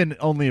probably, and even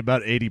only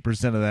about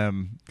 80% of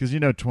them, because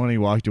 20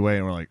 walked away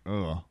and were like,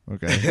 oh,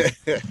 okay.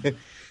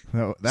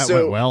 that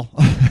went well.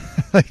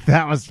 Like,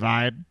 that was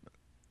fine.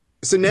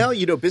 So now,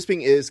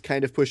 Bisping is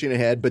kind of pushing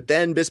ahead, but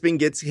then Bisping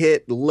gets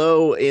hit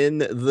low in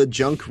the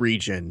junk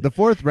region. The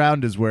 4th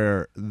round is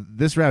where,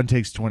 this round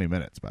takes 20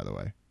 minutes, by the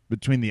way.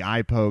 Between the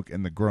eye poke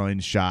and the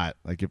groin shot,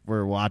 like, if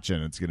we're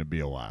watching, it's going to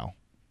be a while.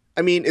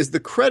 I mean, is the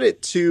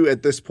credit to,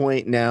 at this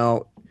point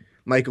now,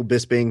 Michael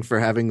Bisping for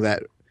having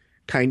that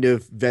kind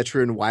of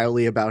veteran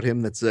wily about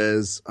him that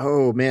says,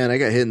 oh man, I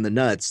got hit in the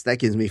nuts. That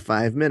gives me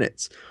 5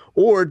 minutes.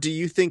 Or do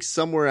you think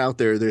somewhere out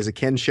there's a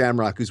Ken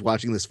Shamrock who's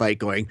watching this fight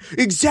going,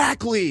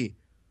 exactly.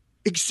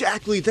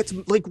 That's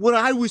like what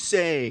I was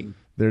saying.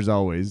 There's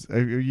always,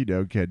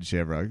 Ken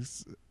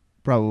Shamrock's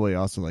probably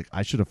also like,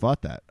 I should have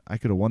fought that. I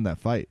could have won that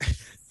fight.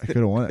 I could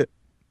have won it.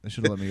 They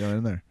should have let me go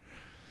in there.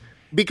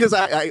 Because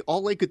I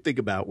all I could think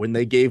about when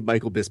they gave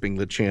Michael Bisping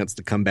the chance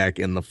to come back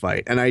in the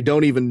fight, and I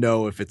don't even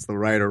know if it's the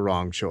right or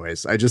wrong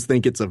choice. I just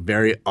think it's a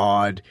very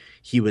odd.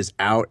 He was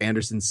out.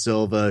 Anderson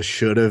Silva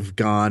should have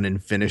gone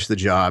and finished the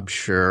job.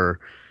 Sure.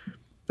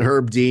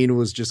 Herb Dean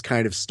was just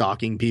kind of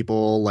stalking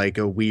people like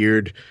a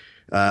weird,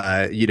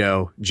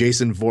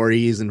 Jason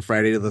Voorhees and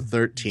Friday the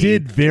 13th.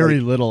 Did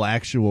very little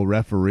actual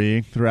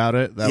refereeing throughout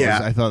it.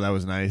 I thought that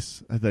was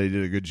nice. I thought he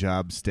did a good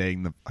job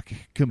staying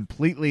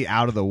completely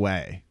out of the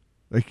way.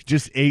 Like,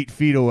 just 8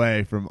 feet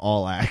away from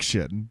all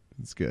action.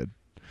 It's good.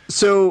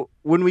 So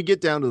when we get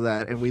down to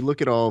that and we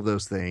look at all of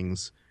those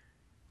things,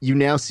 you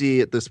now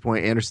see at this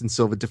point Anderson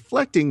Silva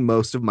deflecting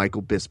most of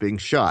Michael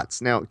Bisping's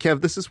shots. Now,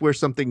 Kev, this is where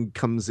something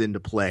comes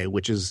into play,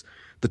 which is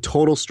the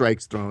total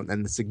strikes thrown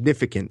and the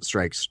significant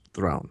strikes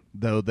thrown.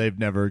 Though they've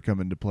never come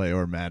into play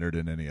or mattered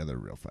in any other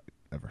real fight,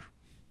 ever.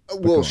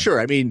 Well, sure.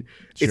 I mean,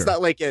 It's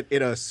not like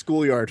in a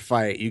schoolyard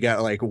fight, you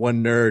got like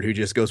one nerd who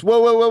just goes,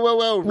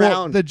 whoa,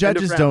 round. The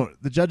judges don't.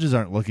 The judges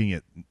aren't looking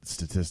at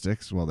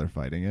statistics while they're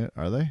fighting it,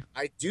 are they?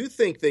 I do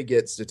think they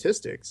get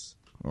statistics.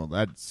 Well,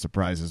 that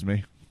surprises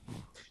me.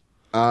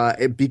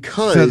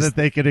 Because so that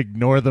they could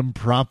ignore them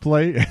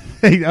promptly.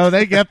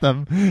 They get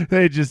them.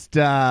 They just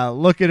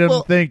look at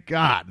them, think,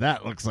 God,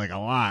 that looks like a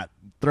lot.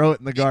 Throw it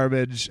in the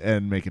garbage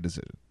and make a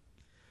decision.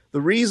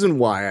 The reason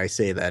why I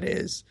say that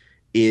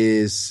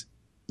is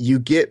you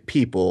get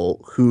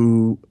people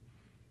who,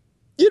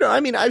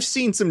 I've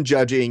seen some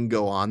judging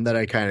go on that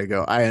I kind of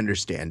go, I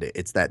understand it.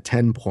 It's that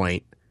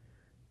 10-point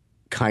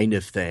kind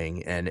of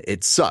thing, and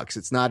it sucks.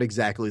 It's not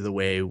exactly the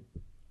way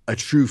a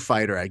true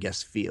fighter, I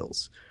guess,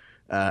 feels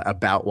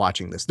about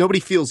watching this. Nobody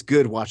feels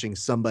good watching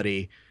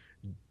somebody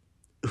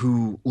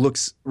who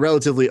looks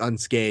relatively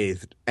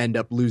unscathed end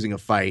up losing a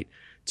fight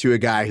to a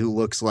guy who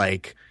looks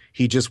like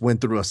he just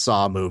went through a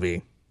Saw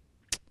movie.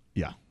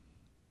 Yeah.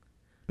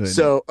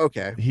 So,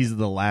 okay. He's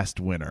the last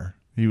winner.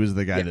 He was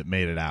the guy that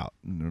made it out.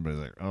 And everybody's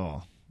like,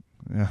 oh.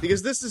 Yeah.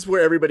 Because this is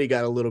where everybody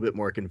got a little bit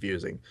more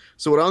confusing.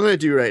 So what I'm going to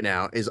do right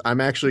now is I'm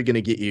actually going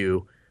to get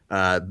you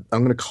I'm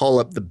going to call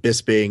up the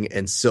Bisping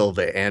and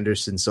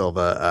Anderson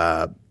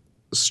Silva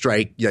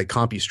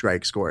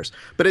CompuStrike scores.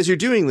 But as you're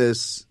doing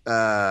this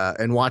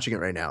and watching it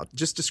right now,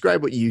 just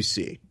describe what you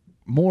see.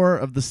 More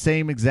of the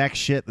same exact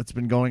shit that's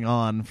been going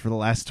on for the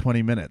last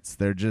 20 minutes.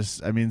 They're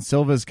just,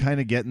 Silva's kind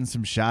of getting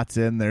some shots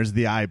in. There's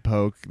the eye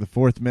poke, the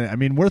 4th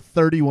minute. We're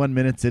 31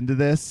 minutes into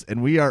this,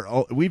 and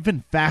we've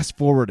been fast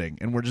forwarding,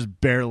 and we're just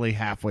barely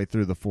halfway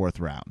through the 4th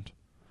round.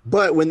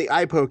 But when the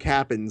eye poke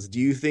happens, do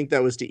you think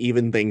that was to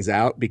even things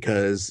out?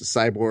 Because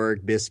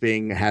Cyborg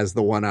Bisping has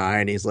the one eye,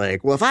 and he's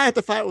like, well, if I have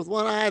to fight with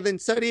one eye, then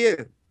so do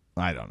you.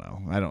 I don't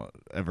know. I don't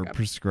ever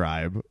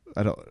prescribe.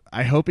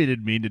 I hope he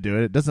didn't mean to do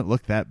it. It doesn't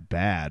look that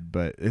bad,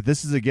 but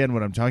this is, again,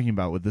 what I'm talking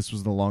about with this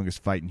was the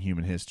longest fight in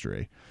human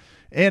history.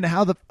 And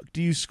how the fuck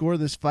do you score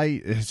this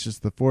fight? It's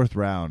just the 4th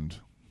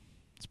round.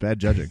 It's bad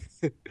judging.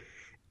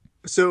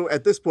 So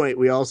at this point,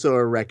 we also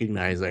are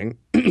recognizing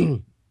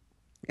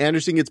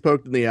Anderson gets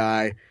poked in the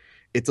eye.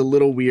 It's a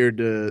little weird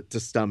to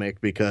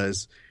stomach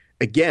because,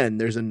 again,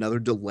 there's another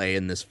delay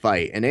in this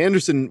fight. And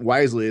Anderson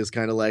wisely is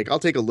kind of like, I'll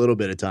take a little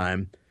bit of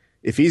time.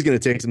 If he's going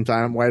to take some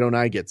time, why don't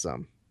I get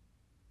some?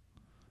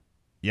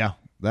 Yeah,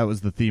 that was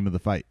the theme of the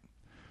fight.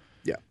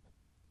 Yeah.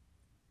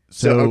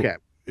 So okay.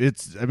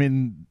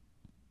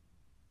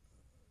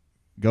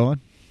 Go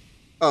on.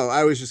 Oh,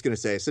 I was just going to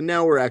say, so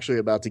now we're actually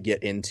about to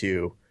get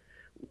into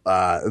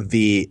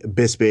the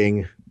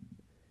Bisping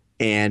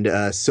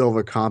and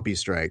Silva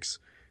CompuStrikes,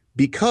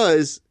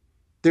 because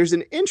there's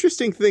an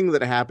interesting thing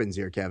that happens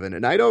here, Kevin,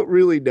 and I don't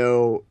really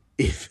know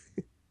if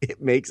it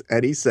makes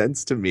any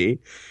sense to me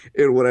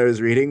in what I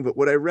was reading, but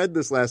when I read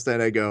this last night,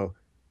 I go,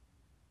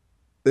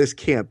 this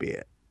can't be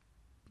it.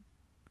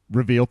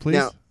 Reveal, please.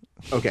 Now,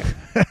 okay.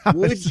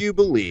 Would you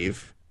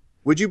believe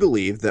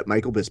that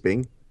Michael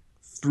Bisping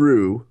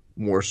threw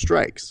more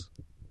strikes?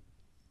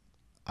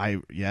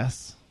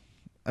 Yes.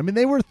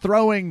 They were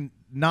throwing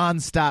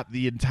nonstop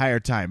the entire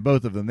time,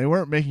 both of them. They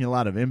weren't making a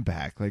lot of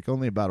impact, like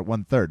only about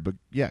 1/3. But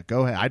yeah,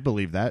 go ahead. I'd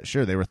believe that.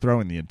 Sure, they were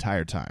throwing the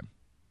entire time.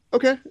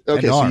 Okay.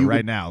 And are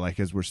right now, like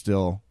as we're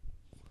still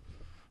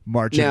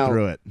marching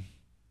through it.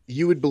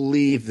 You would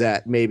believe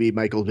that maybe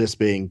Michael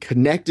Bisping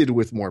connected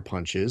with more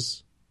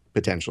punches,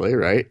 potentially,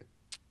 right?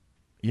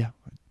 Yeah.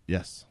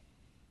 Yes.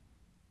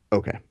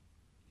 Okay.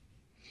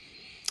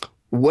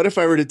 What if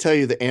I were to tell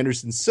you that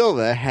Anderson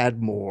Silva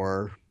had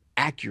more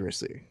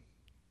accuracy?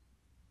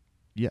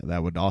 Yeah,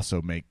 that would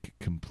also make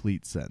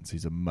complete sense.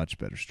 He's a much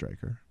better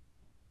striker.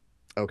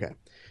 Okay.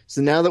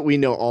 So now that we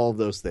know all of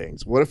those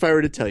things, what if I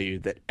were to tell you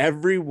that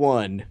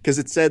everyone, because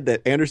it said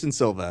that Anderson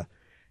Silva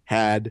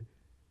had,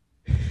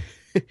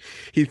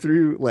 he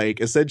threw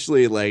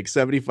essentially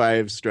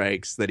 75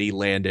 strikes that he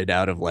landed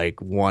out of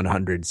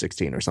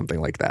 116 or something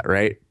like that,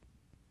 right?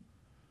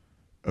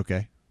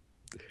 Okay.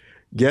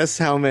 Guess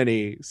how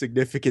many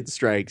significant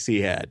strikes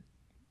he had?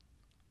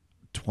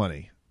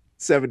 20.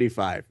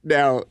 75.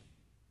 Now,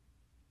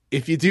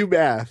 if you do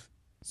math.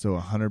 So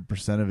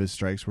 100% of his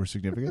strikes were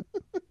significant?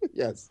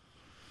 Yes.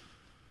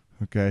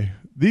 Okay.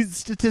 These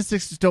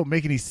statistics just don't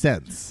make any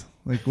sense.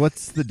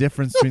 What's the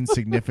difference between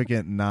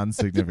significant and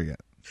non-significant?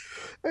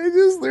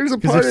 There's a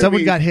part because if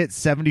someone me... got hit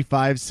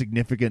 75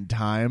 significant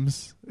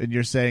times and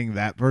you're saying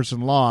that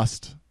person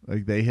lost,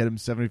 they hit him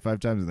 75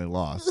 times and they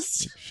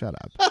lost. Shut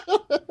up.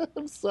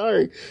 I'm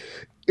sorry.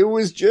 It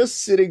was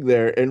just sitting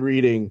there and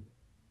reading,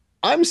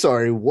 I'm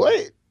sorry,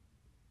 what?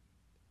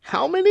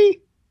 How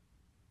many?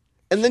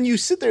 And then you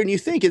sit there and you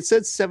think it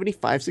said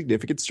 75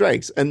 significant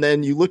strikes. And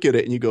then you look at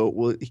it and you go,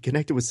 well, he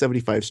connected with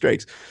 75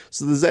 strikes.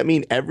 So does that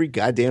mean every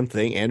goddamn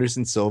thing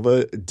Anderson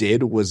Silva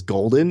did was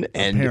golden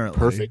and apparently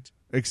perfect?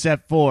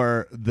 Except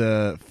for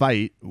the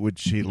fight,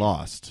 which he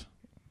lost.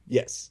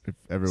 Yes. If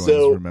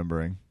everyone's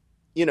remembering.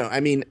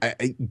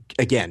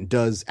 Again,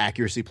 does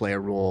accuracy play a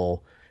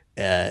role?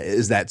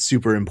 Is that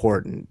super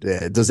important?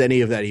 Does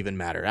any of that even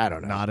matter? I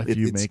don't know. Not if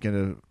you make it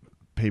a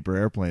paper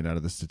airplane out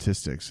of the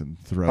statistics and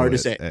throw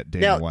it at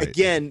Dana now, White.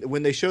 Again,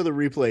 when they show the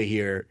replay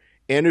here,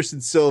 Anderson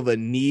Silva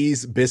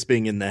knees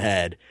Bisping in the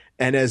head.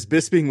 And as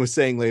Bisping was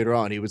saying later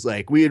on, he was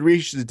like, we had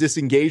reached the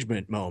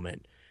disengagement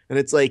moment. And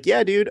it's like,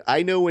 yeah, dude,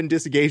 I know when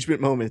disengagement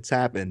moments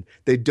happen,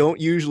 they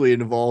don't usually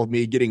involve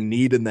me getting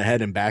kneed in the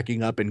head and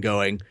backing up and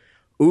going,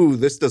 ooh,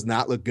 this does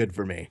not look good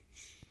for me.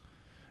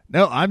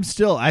 No,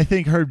 I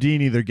think Herb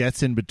Dean either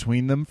gets in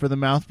between them for the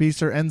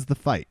mouthpiece or ends the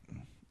fight.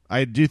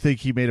 I do think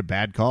he made a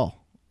bad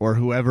call, or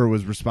whoever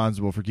was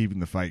responsible for keeping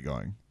the fight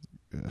going.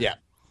 Yeah.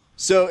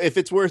 So if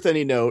it's worth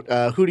any note,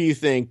 who do you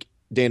think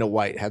Dana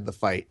White had the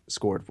fight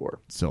scored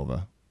for?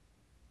 Silva.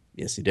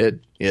 Yes, he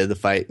did. He had the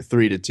fight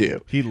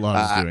 3-2. He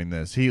loves doing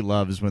this. He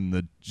loves when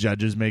the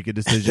judges make a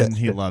decision.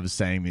 He loves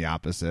saying the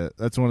opposite.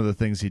 That's one of the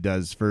things he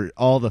does for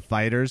all the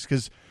fighters,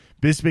 because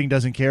Bisping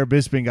doesn't care.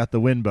 Bisping got the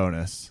win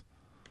bonus.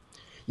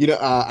 You know,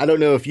 I don't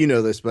know if you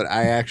know this, but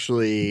I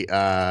actually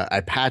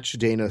I patched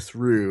Dana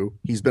through.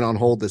 He's been on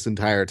hold this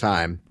entire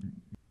time.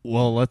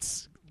 Well,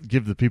 let's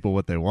give the people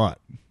what they want.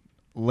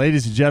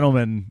 Ladies and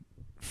gentlemen,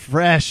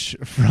 fresh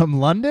from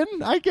London,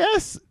 I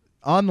guess,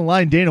 on the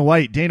line, Dana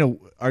White. Dana,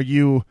 how are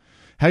you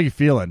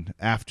feeling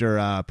after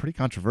a pretty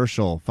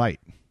controversial fight?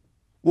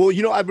 Well,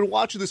 you know, I've been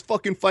watching this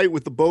fucking fight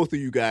with the both of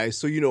you guys,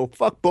 so, you know,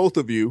 fuck both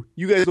of you.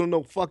 You guys don't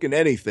know fucking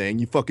anything,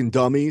 you fucking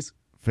dummies.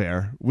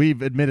 Fair.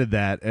 We've admitted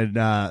that, and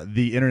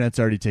the internet's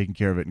already taken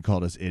care of it and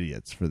called us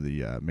idiots for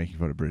the making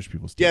fun of British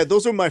people stuff. Yeah,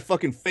 those are my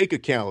fucking fake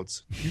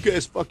accounts. You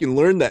guys fucking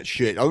learn that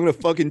shit. I'm gonna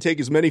fucking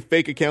take as many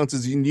fake accounts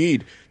as you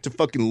need to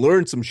fucking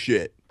learn some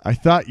shit. I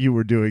thought you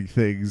were doing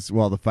things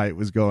while the fight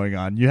was going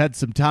on. You had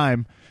some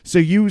time, so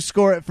you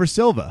score it for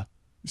Silva.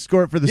 You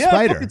score it for the Spider.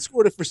 Yeah, I fucking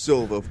scored it for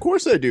Silva. Of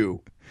course I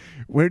do.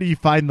 Where do you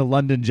find the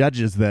London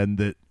judges then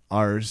that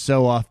are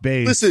so off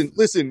base?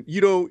 Listen, you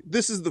know,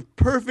 this is the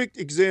perfect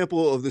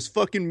example of this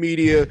fucking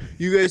media.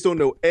 You guys don't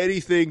know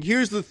anything.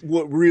 Here's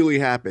what really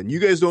happened. You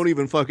guys don't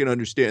even fucking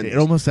understand this. It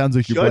almost sounds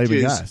like you're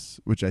blaming us,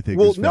 which I think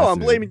is no, I'm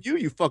blaming you,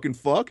 you fucking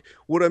fuck.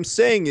 What I'm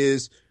saying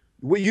is,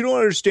 what you don't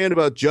understand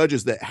about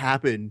judges that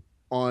happen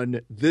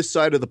on this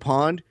side of the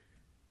pond,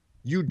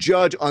 you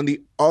judge on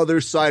the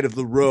other side of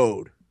the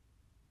road.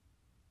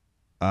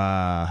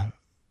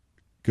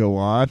 Go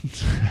on.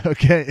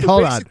 Okay, So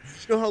hold on.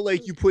 You know how,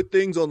 like, you put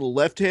things on the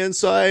left-hand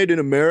side in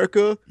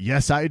America?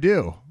 Yes, I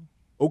do.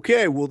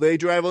 Okay, well, they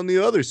drive on the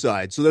other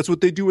side, so that's what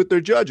they do with their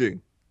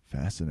judging.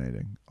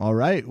 Fascinating. All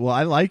right. Well,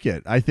 I like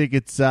it. I think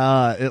it's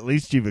at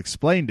least you've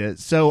explained it.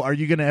 So are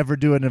you going to ever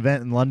do an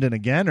event in London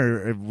again,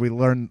 or have we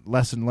learned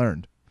lesson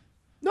learned?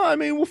 No, I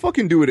mean, we'll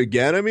fucking do it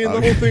again. I mean, the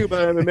whole thing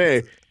about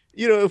MMA,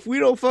 you know, if we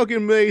don't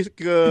fucking make,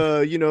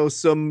 you know,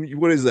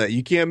 what is that?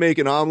 You can't make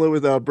an omelet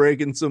without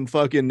breaking some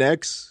fucking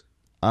necks.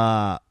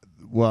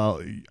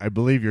 Well, I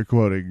believe you're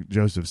quoting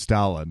Joseph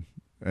Stalin,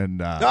 and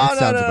No,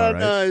 about right.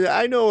 no.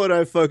 I know what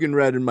I fucking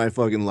read in my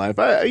fucking life.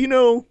 I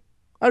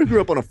grew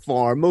up on a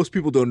farm. Most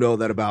people don't know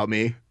that about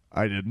me.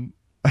 I didn't.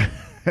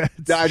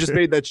 I just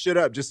made that shit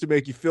up just to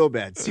make you feel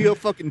bad. See how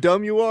fucking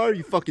dumb you are,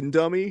 you fucking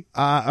dummy?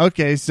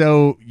 Okay,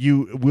 so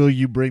will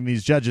you bring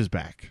these judges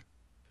back?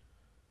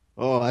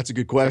 Oh, that's a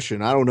good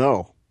question. I don't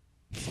know.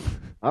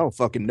 I don't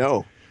fucking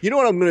know. You know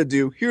what I'm going to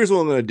do? Here's what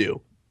I'm going to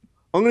do.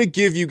 I'm going to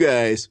give you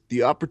guys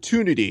the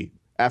opportunity.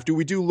 After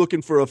we do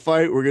looking for a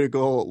fight, we're going to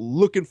go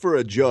looking for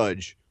a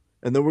judge.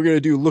 And then we're going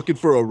to do looking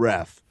for a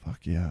ref.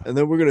 Fuck yeah. And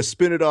then we're going to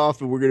spin it off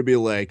and we're going to be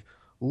like,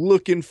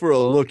 looking for a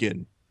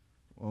looking.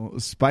 Well,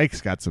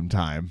 Spike's got some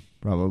time,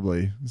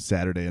 probably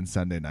Saturday and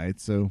Sunday night,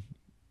 so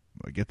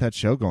get that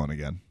show going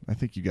again. I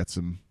think you got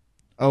some.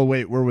 Oh,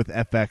 wait, we're with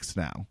FX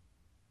now.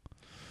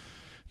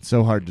 It's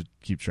so hard to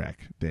keep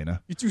track,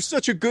 Dana. You do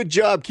such a good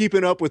job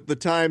keeping up with the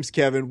times,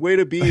 Kevin. Way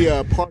to be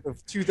part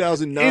of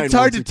 2009. It's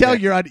hard to tell.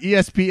 You're on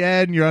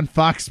ESPN. You're on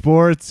Fox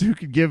Sports.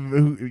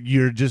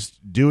 You're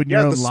just doing your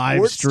own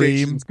live stream.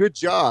 Stations. Good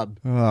job.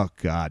 Oh,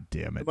 God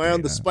damn it. Am I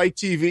on the Spike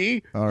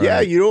TV? All yeah,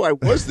 right. you know, I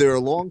was there a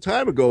long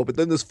time ago, but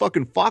then this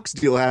fucking Fox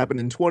deal happened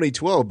in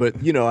 2012.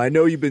 But, you know, I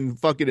know you've been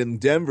fucking in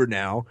Denver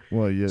now.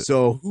 Well,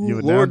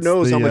 Lord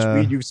knows how much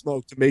weed you've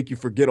smoked to make you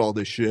forget all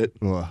this shit.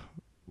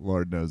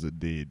 Lord knows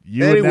indeed.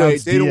 Anyway,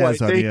 Dana White,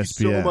 thank you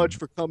ESPN. so much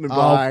for coming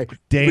by.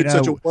 Dana, You've been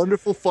such a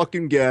wonderful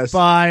fucking guest.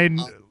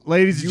 Fine.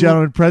 Ladies and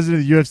gentlemen,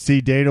 President of the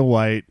UFC, Dana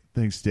White.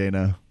 Thanks,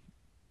 Dana.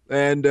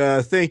 And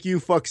thank you,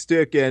 fuck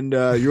stick, and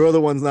your other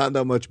one's not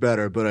that much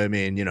better, but I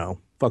mean, you know,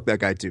 fuck that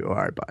guy too. All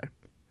right,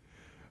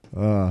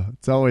 bye.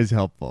 It's always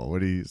helpful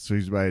when he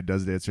swings by and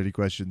doesn't answer any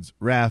questions.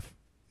 Raph,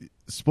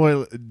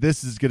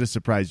 this is going to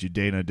surprise you.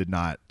 Dana did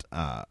not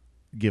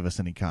give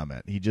us any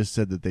comment. He just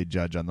said that they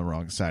judge on the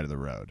wrong side of the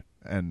road.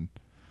 And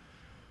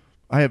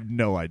I have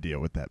no idea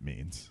what that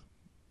means.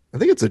 I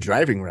think it's a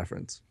driving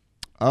reference.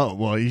 Oh,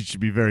 well, he should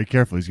be very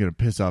careful. He's going to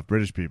piss off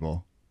British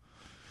people.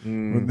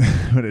 When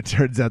it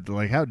turns out that,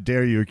 like, how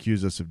dare you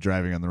accuse us of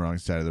driving on the wrong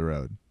side of the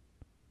road?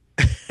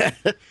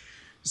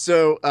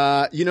 So,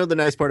 you know, the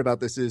nice part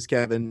about this is,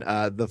 Kevin,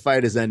 the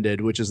fight has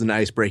ended, which is a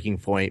nice breaking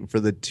point for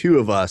the two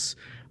of us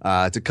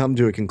to come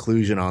to a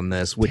conclusion on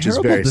this, which is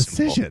very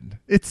decision. Simple.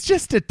 It's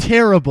just a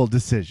terrible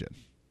decision.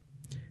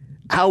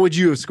 How would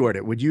you have scored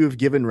it? Would you have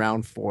given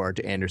round 4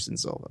 to Anderson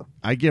Silva?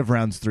 I give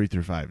rounds 3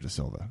 through 5 to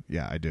Silva.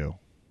 Yeah, I do.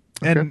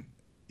 Okay. And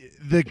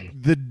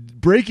the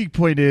breaking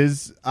point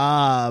is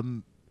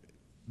the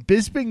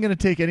Bisping going to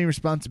take any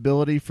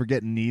responsibility for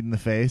getting kneed in the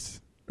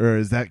face? Or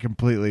is that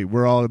completely,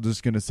 we're all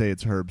just going to say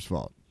it's Herb's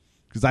fault?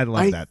 Because I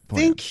love that plan.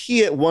 I think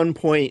he at one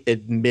point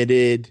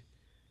admitted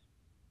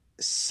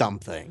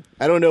something.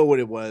 I don't know what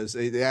it was.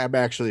 I'm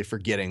actually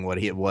forgetting what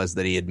it was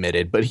that he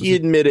admitted, but he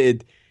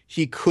admitted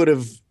he could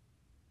have,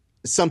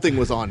 something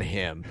was on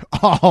him.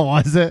 Oh,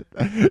 was it?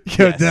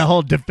 Yes. The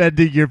whole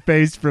defending your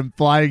face from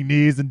flying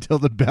knees until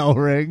the bell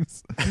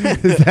rings.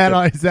 Is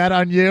that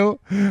on you?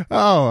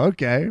 Oh,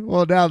 okay.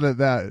 Well, now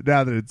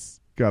that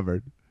it's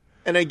covered.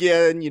 And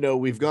again,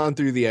 we've gone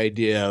through the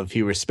idea of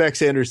he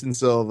respects Anderson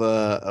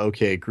Silva.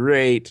 Okay,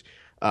 great.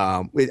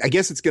 I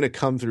guess it's going to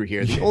come through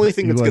here. The only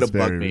thing that's going to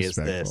bug me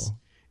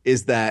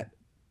is that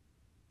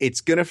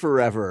it's going to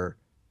forever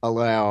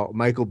allow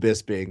Michael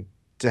Bisping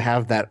to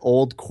have that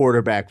old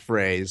quarterback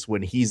phrase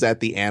when he's at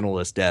the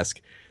analyst desk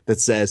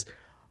that says,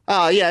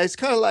 "Oh yeah, it's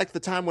kind of like the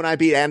time when I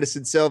beat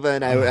Anderson Silva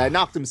and I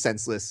knocked him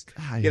senseless."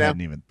 I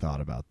hadn't even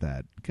thought about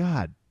that.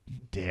 God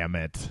damn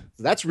it!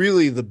 So that's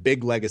really the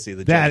big legacy.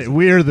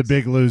 We're the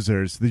big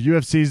losers. The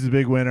UFC's the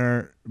big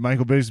winner.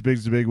 Michael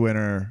Bisping's the big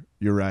winner.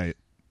 You're right.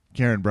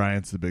 Karen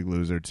Bryant's the big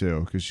loser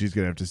too, because she's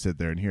gonna have to sit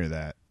there and hear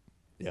that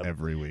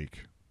every week.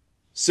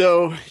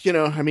 So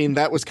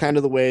that was kind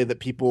of the way that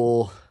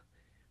people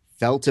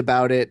felt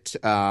about it.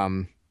 I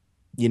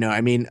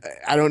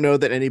don't know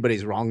that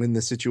anybody's wrong in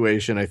this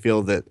situation. I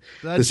feel that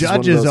the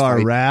judges are,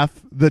 Raph.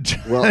 The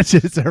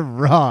judges are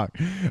wrong.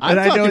 I'm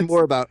talking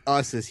more about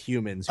us as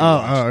humans.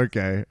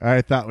 Okay.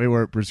 I thought we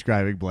weren't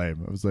prescribing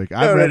blame. I was like,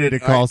 I'm ready to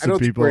call some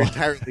people. We're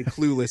entirely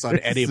clueless on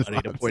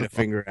anybody to point a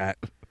finger at.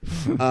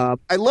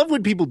 I love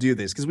when people do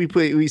this because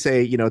we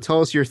say, tell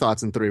us your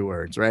thoughts in 3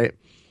 words, right?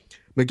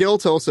 Miguel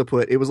Tulsa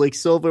put, it was like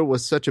Silva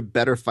was such a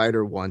better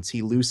fighter once.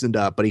 He loosened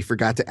up, but he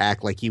forgot to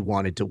act like he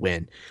wanted to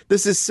win.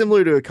 This is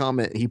similar to a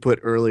comment he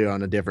put earlier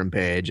on a different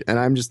page, and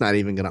I'm just not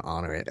even going to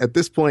honor it. At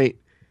this point,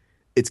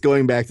 it's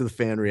going back to the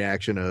fan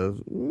reaction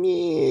of,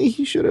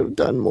 he should have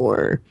done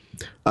more.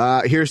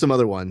 Here's some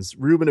other ones.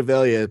 Ruben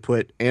Avelia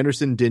put,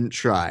 Anderson didn't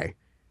try.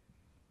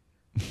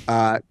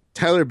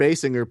 Tyler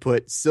Basinger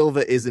put,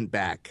 Silva isn't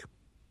back.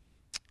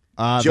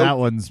 That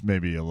one's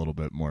maybe a little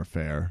bit more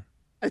fair.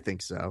 I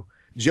think so.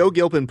 Joe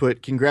Gilpin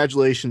put,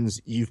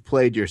 congratulations, you've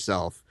played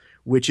yourself,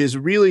 which is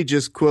really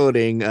just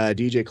quoting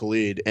DJ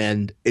Khaled,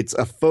 and it's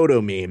a photo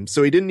meme,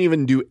 so he didn't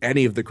even do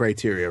any of the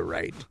criteria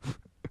right.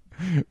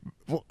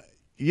 Well,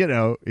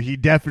 he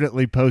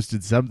definitely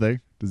posted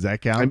something. Does that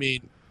count? I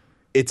mean,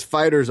 it's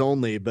fighters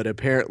only, but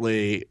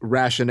apparently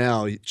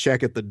rationale,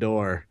 check at the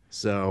door.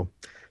 So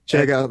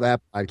check out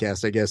that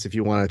podcast, I guess, if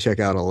you want to check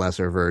out a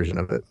lesser version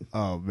of it.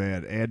 Oh,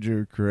 man.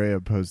 Andrew Correa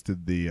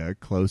posted the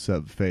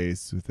close-up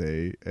face with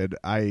and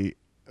I'm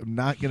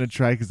not going to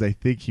try because I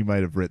think he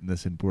might have written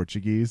this in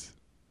Portuguese.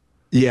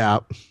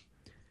 Yeah.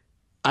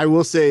 I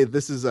will say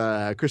this is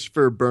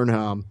Christopher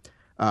Burnham.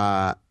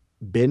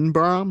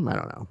 Binbrom? I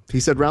don't know.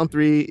 He said round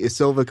 3,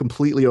 Silva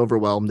completely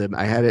overwhelmed him.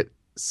 I had it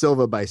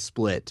Silva by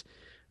split.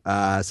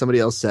 Somebody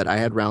else said I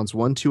had rounds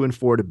 1, 2, and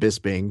 4 to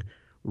Bisping.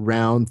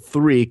 Round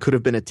 3 could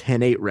have been a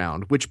 10-8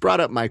 round, which brought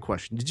up my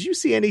question. Did you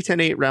see any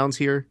 10-8 rounds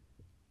here?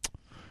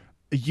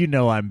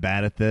 I'm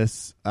bad at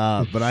this,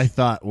 but I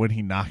thought when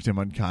he knocked him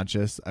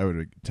unconscious, I would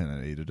have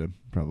 10-8'd him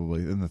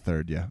probably in the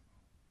 3rd, yeah.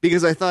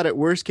 Because I thought at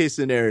worst case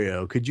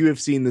scenario, could you have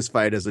seen this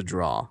fight as a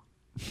draw?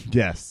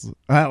 Yes.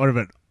 That would have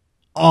been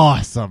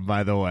awesome,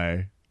 by the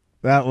way.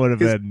 That would have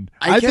been.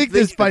 I think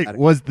this fight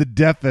was the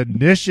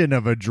definition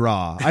of a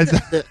draw.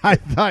 I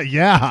thought,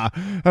 yeah.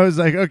 I was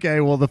like,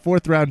 okay, well, the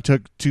 4th round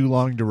took too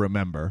long to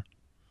remember.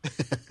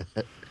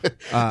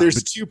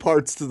 There's 2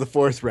 parts to the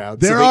 4th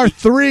round. There are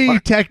 3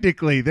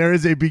 technically. There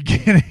is a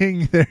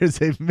beginning, there is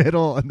a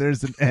middle, and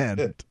there's an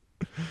end.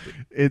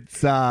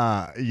 It's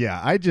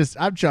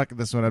I'm chalking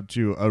this one up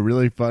to a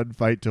really fun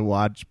fight to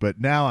watch, but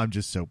now I'm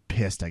just so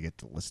pissed I get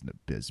to listen to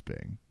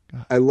Bisping.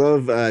 I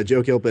love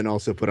Joe Kilpin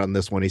also put on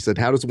this one. He said,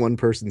 how does one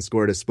person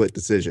score a split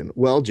decision?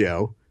 Well,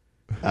 Joe,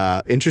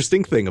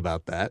 interesting thing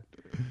about that.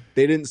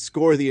 They didn't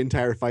score the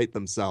entire fight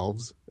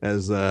themselves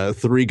as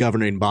 3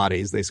 governing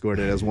bodies. They scored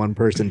it as one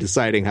person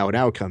deciding how an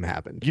outcome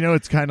happened.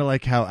 It's kind of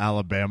like how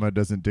Alabama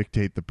doesn't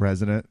dictate the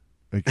president,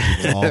 like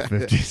all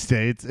 50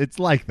 states. It's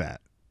like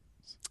that.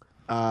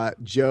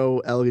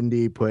 Joe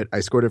Elgindy put, I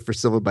scored it for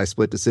Silva by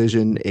split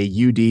decision. A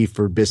UD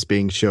for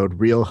Bisping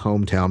showed real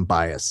hometown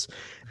bias.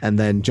 And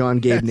then John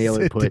Gabe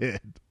Naylor put,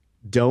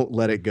 don't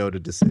let it go to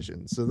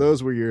decision. So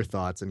those were your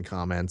thoughts and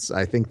comments.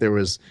 I think there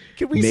was.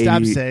 Can we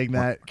stop saying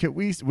that? Can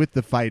we, with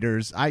the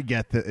fighters? I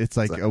get that it's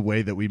like a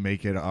way that we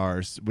make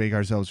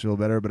ourselves feel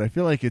better, but I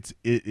feel like it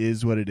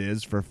is what it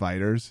is for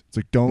fighters. It's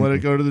like, don't let it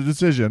go to the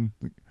decision.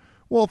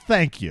 Well,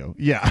 thank you.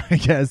 Yeah, I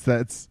guess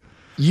that's.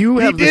 You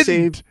have the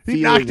same.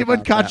 He knocked him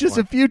unconscious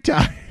a few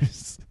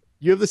times.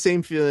 You have the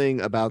same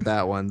feeling about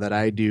that one that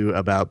I do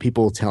about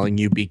people telling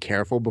you be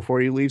careful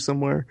before you leave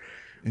somewhere.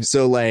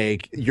 So,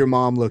 like, your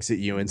mom looks at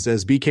you and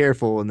says, be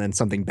careful, and then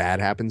something bad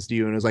happens to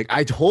you, and it's like,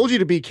 I told you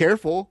to be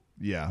careful.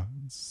 Yeah.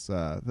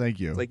 Thank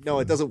you. It's like, no,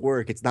 it doesn't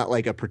work. It's not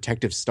like a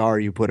protective star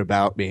you put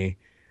about me.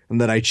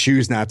 and that I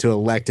choose not to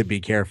elect to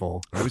be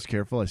careful. I was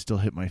careful. I still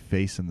hit my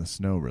face in the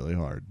snow really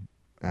hard.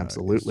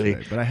 Absolutely.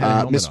 But I had a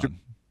helmet on.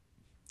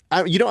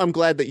 I'm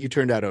glad that you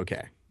turned out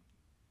okay.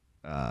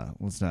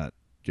 Let's not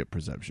get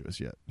presumptuous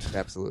yet.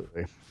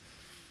 Absolutely.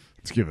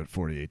 Let's give it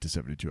 48 to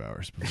 72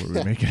 hours before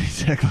we make any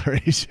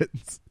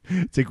declarations.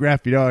 It's like,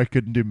 Raph, I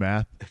couldn't do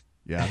math.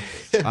 Yeah.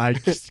 I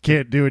just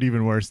can't do it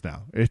even worse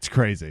now. It's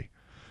crazy.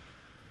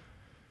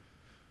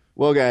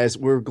 Well, guys,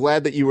 we're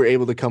glad that you were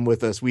able to come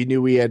with us. We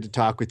knew we had to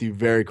talk with you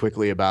very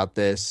quickly about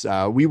this.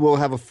 We will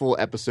have a full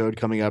episode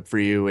coming up for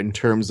you in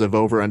terms of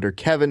Over Under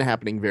Kevin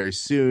happening very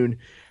soon.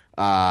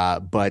 Now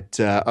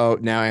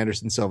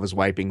Anderson Silva's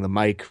wiping the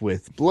mic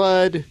with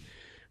blood,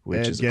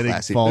 which is getting a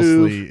classy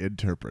falsely move.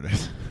 Interpreted.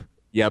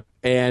 Yep.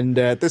 And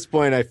at this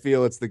point, I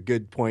feel it's the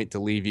good point to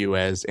leave you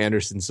as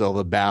Anderson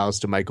Silva bows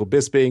to Michael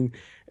Bisping,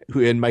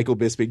 and Michael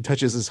Bisping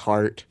touches his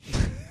heart.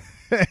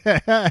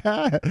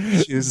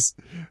 She's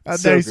a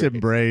so nice great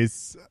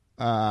embrace.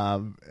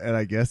 And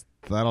I guess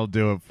that'll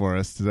do it for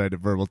us tonight at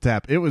Verbal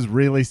Tap. It was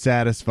really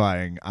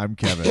satisfying. I'm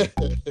Kevin.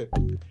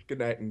 Good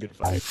night and good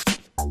fight.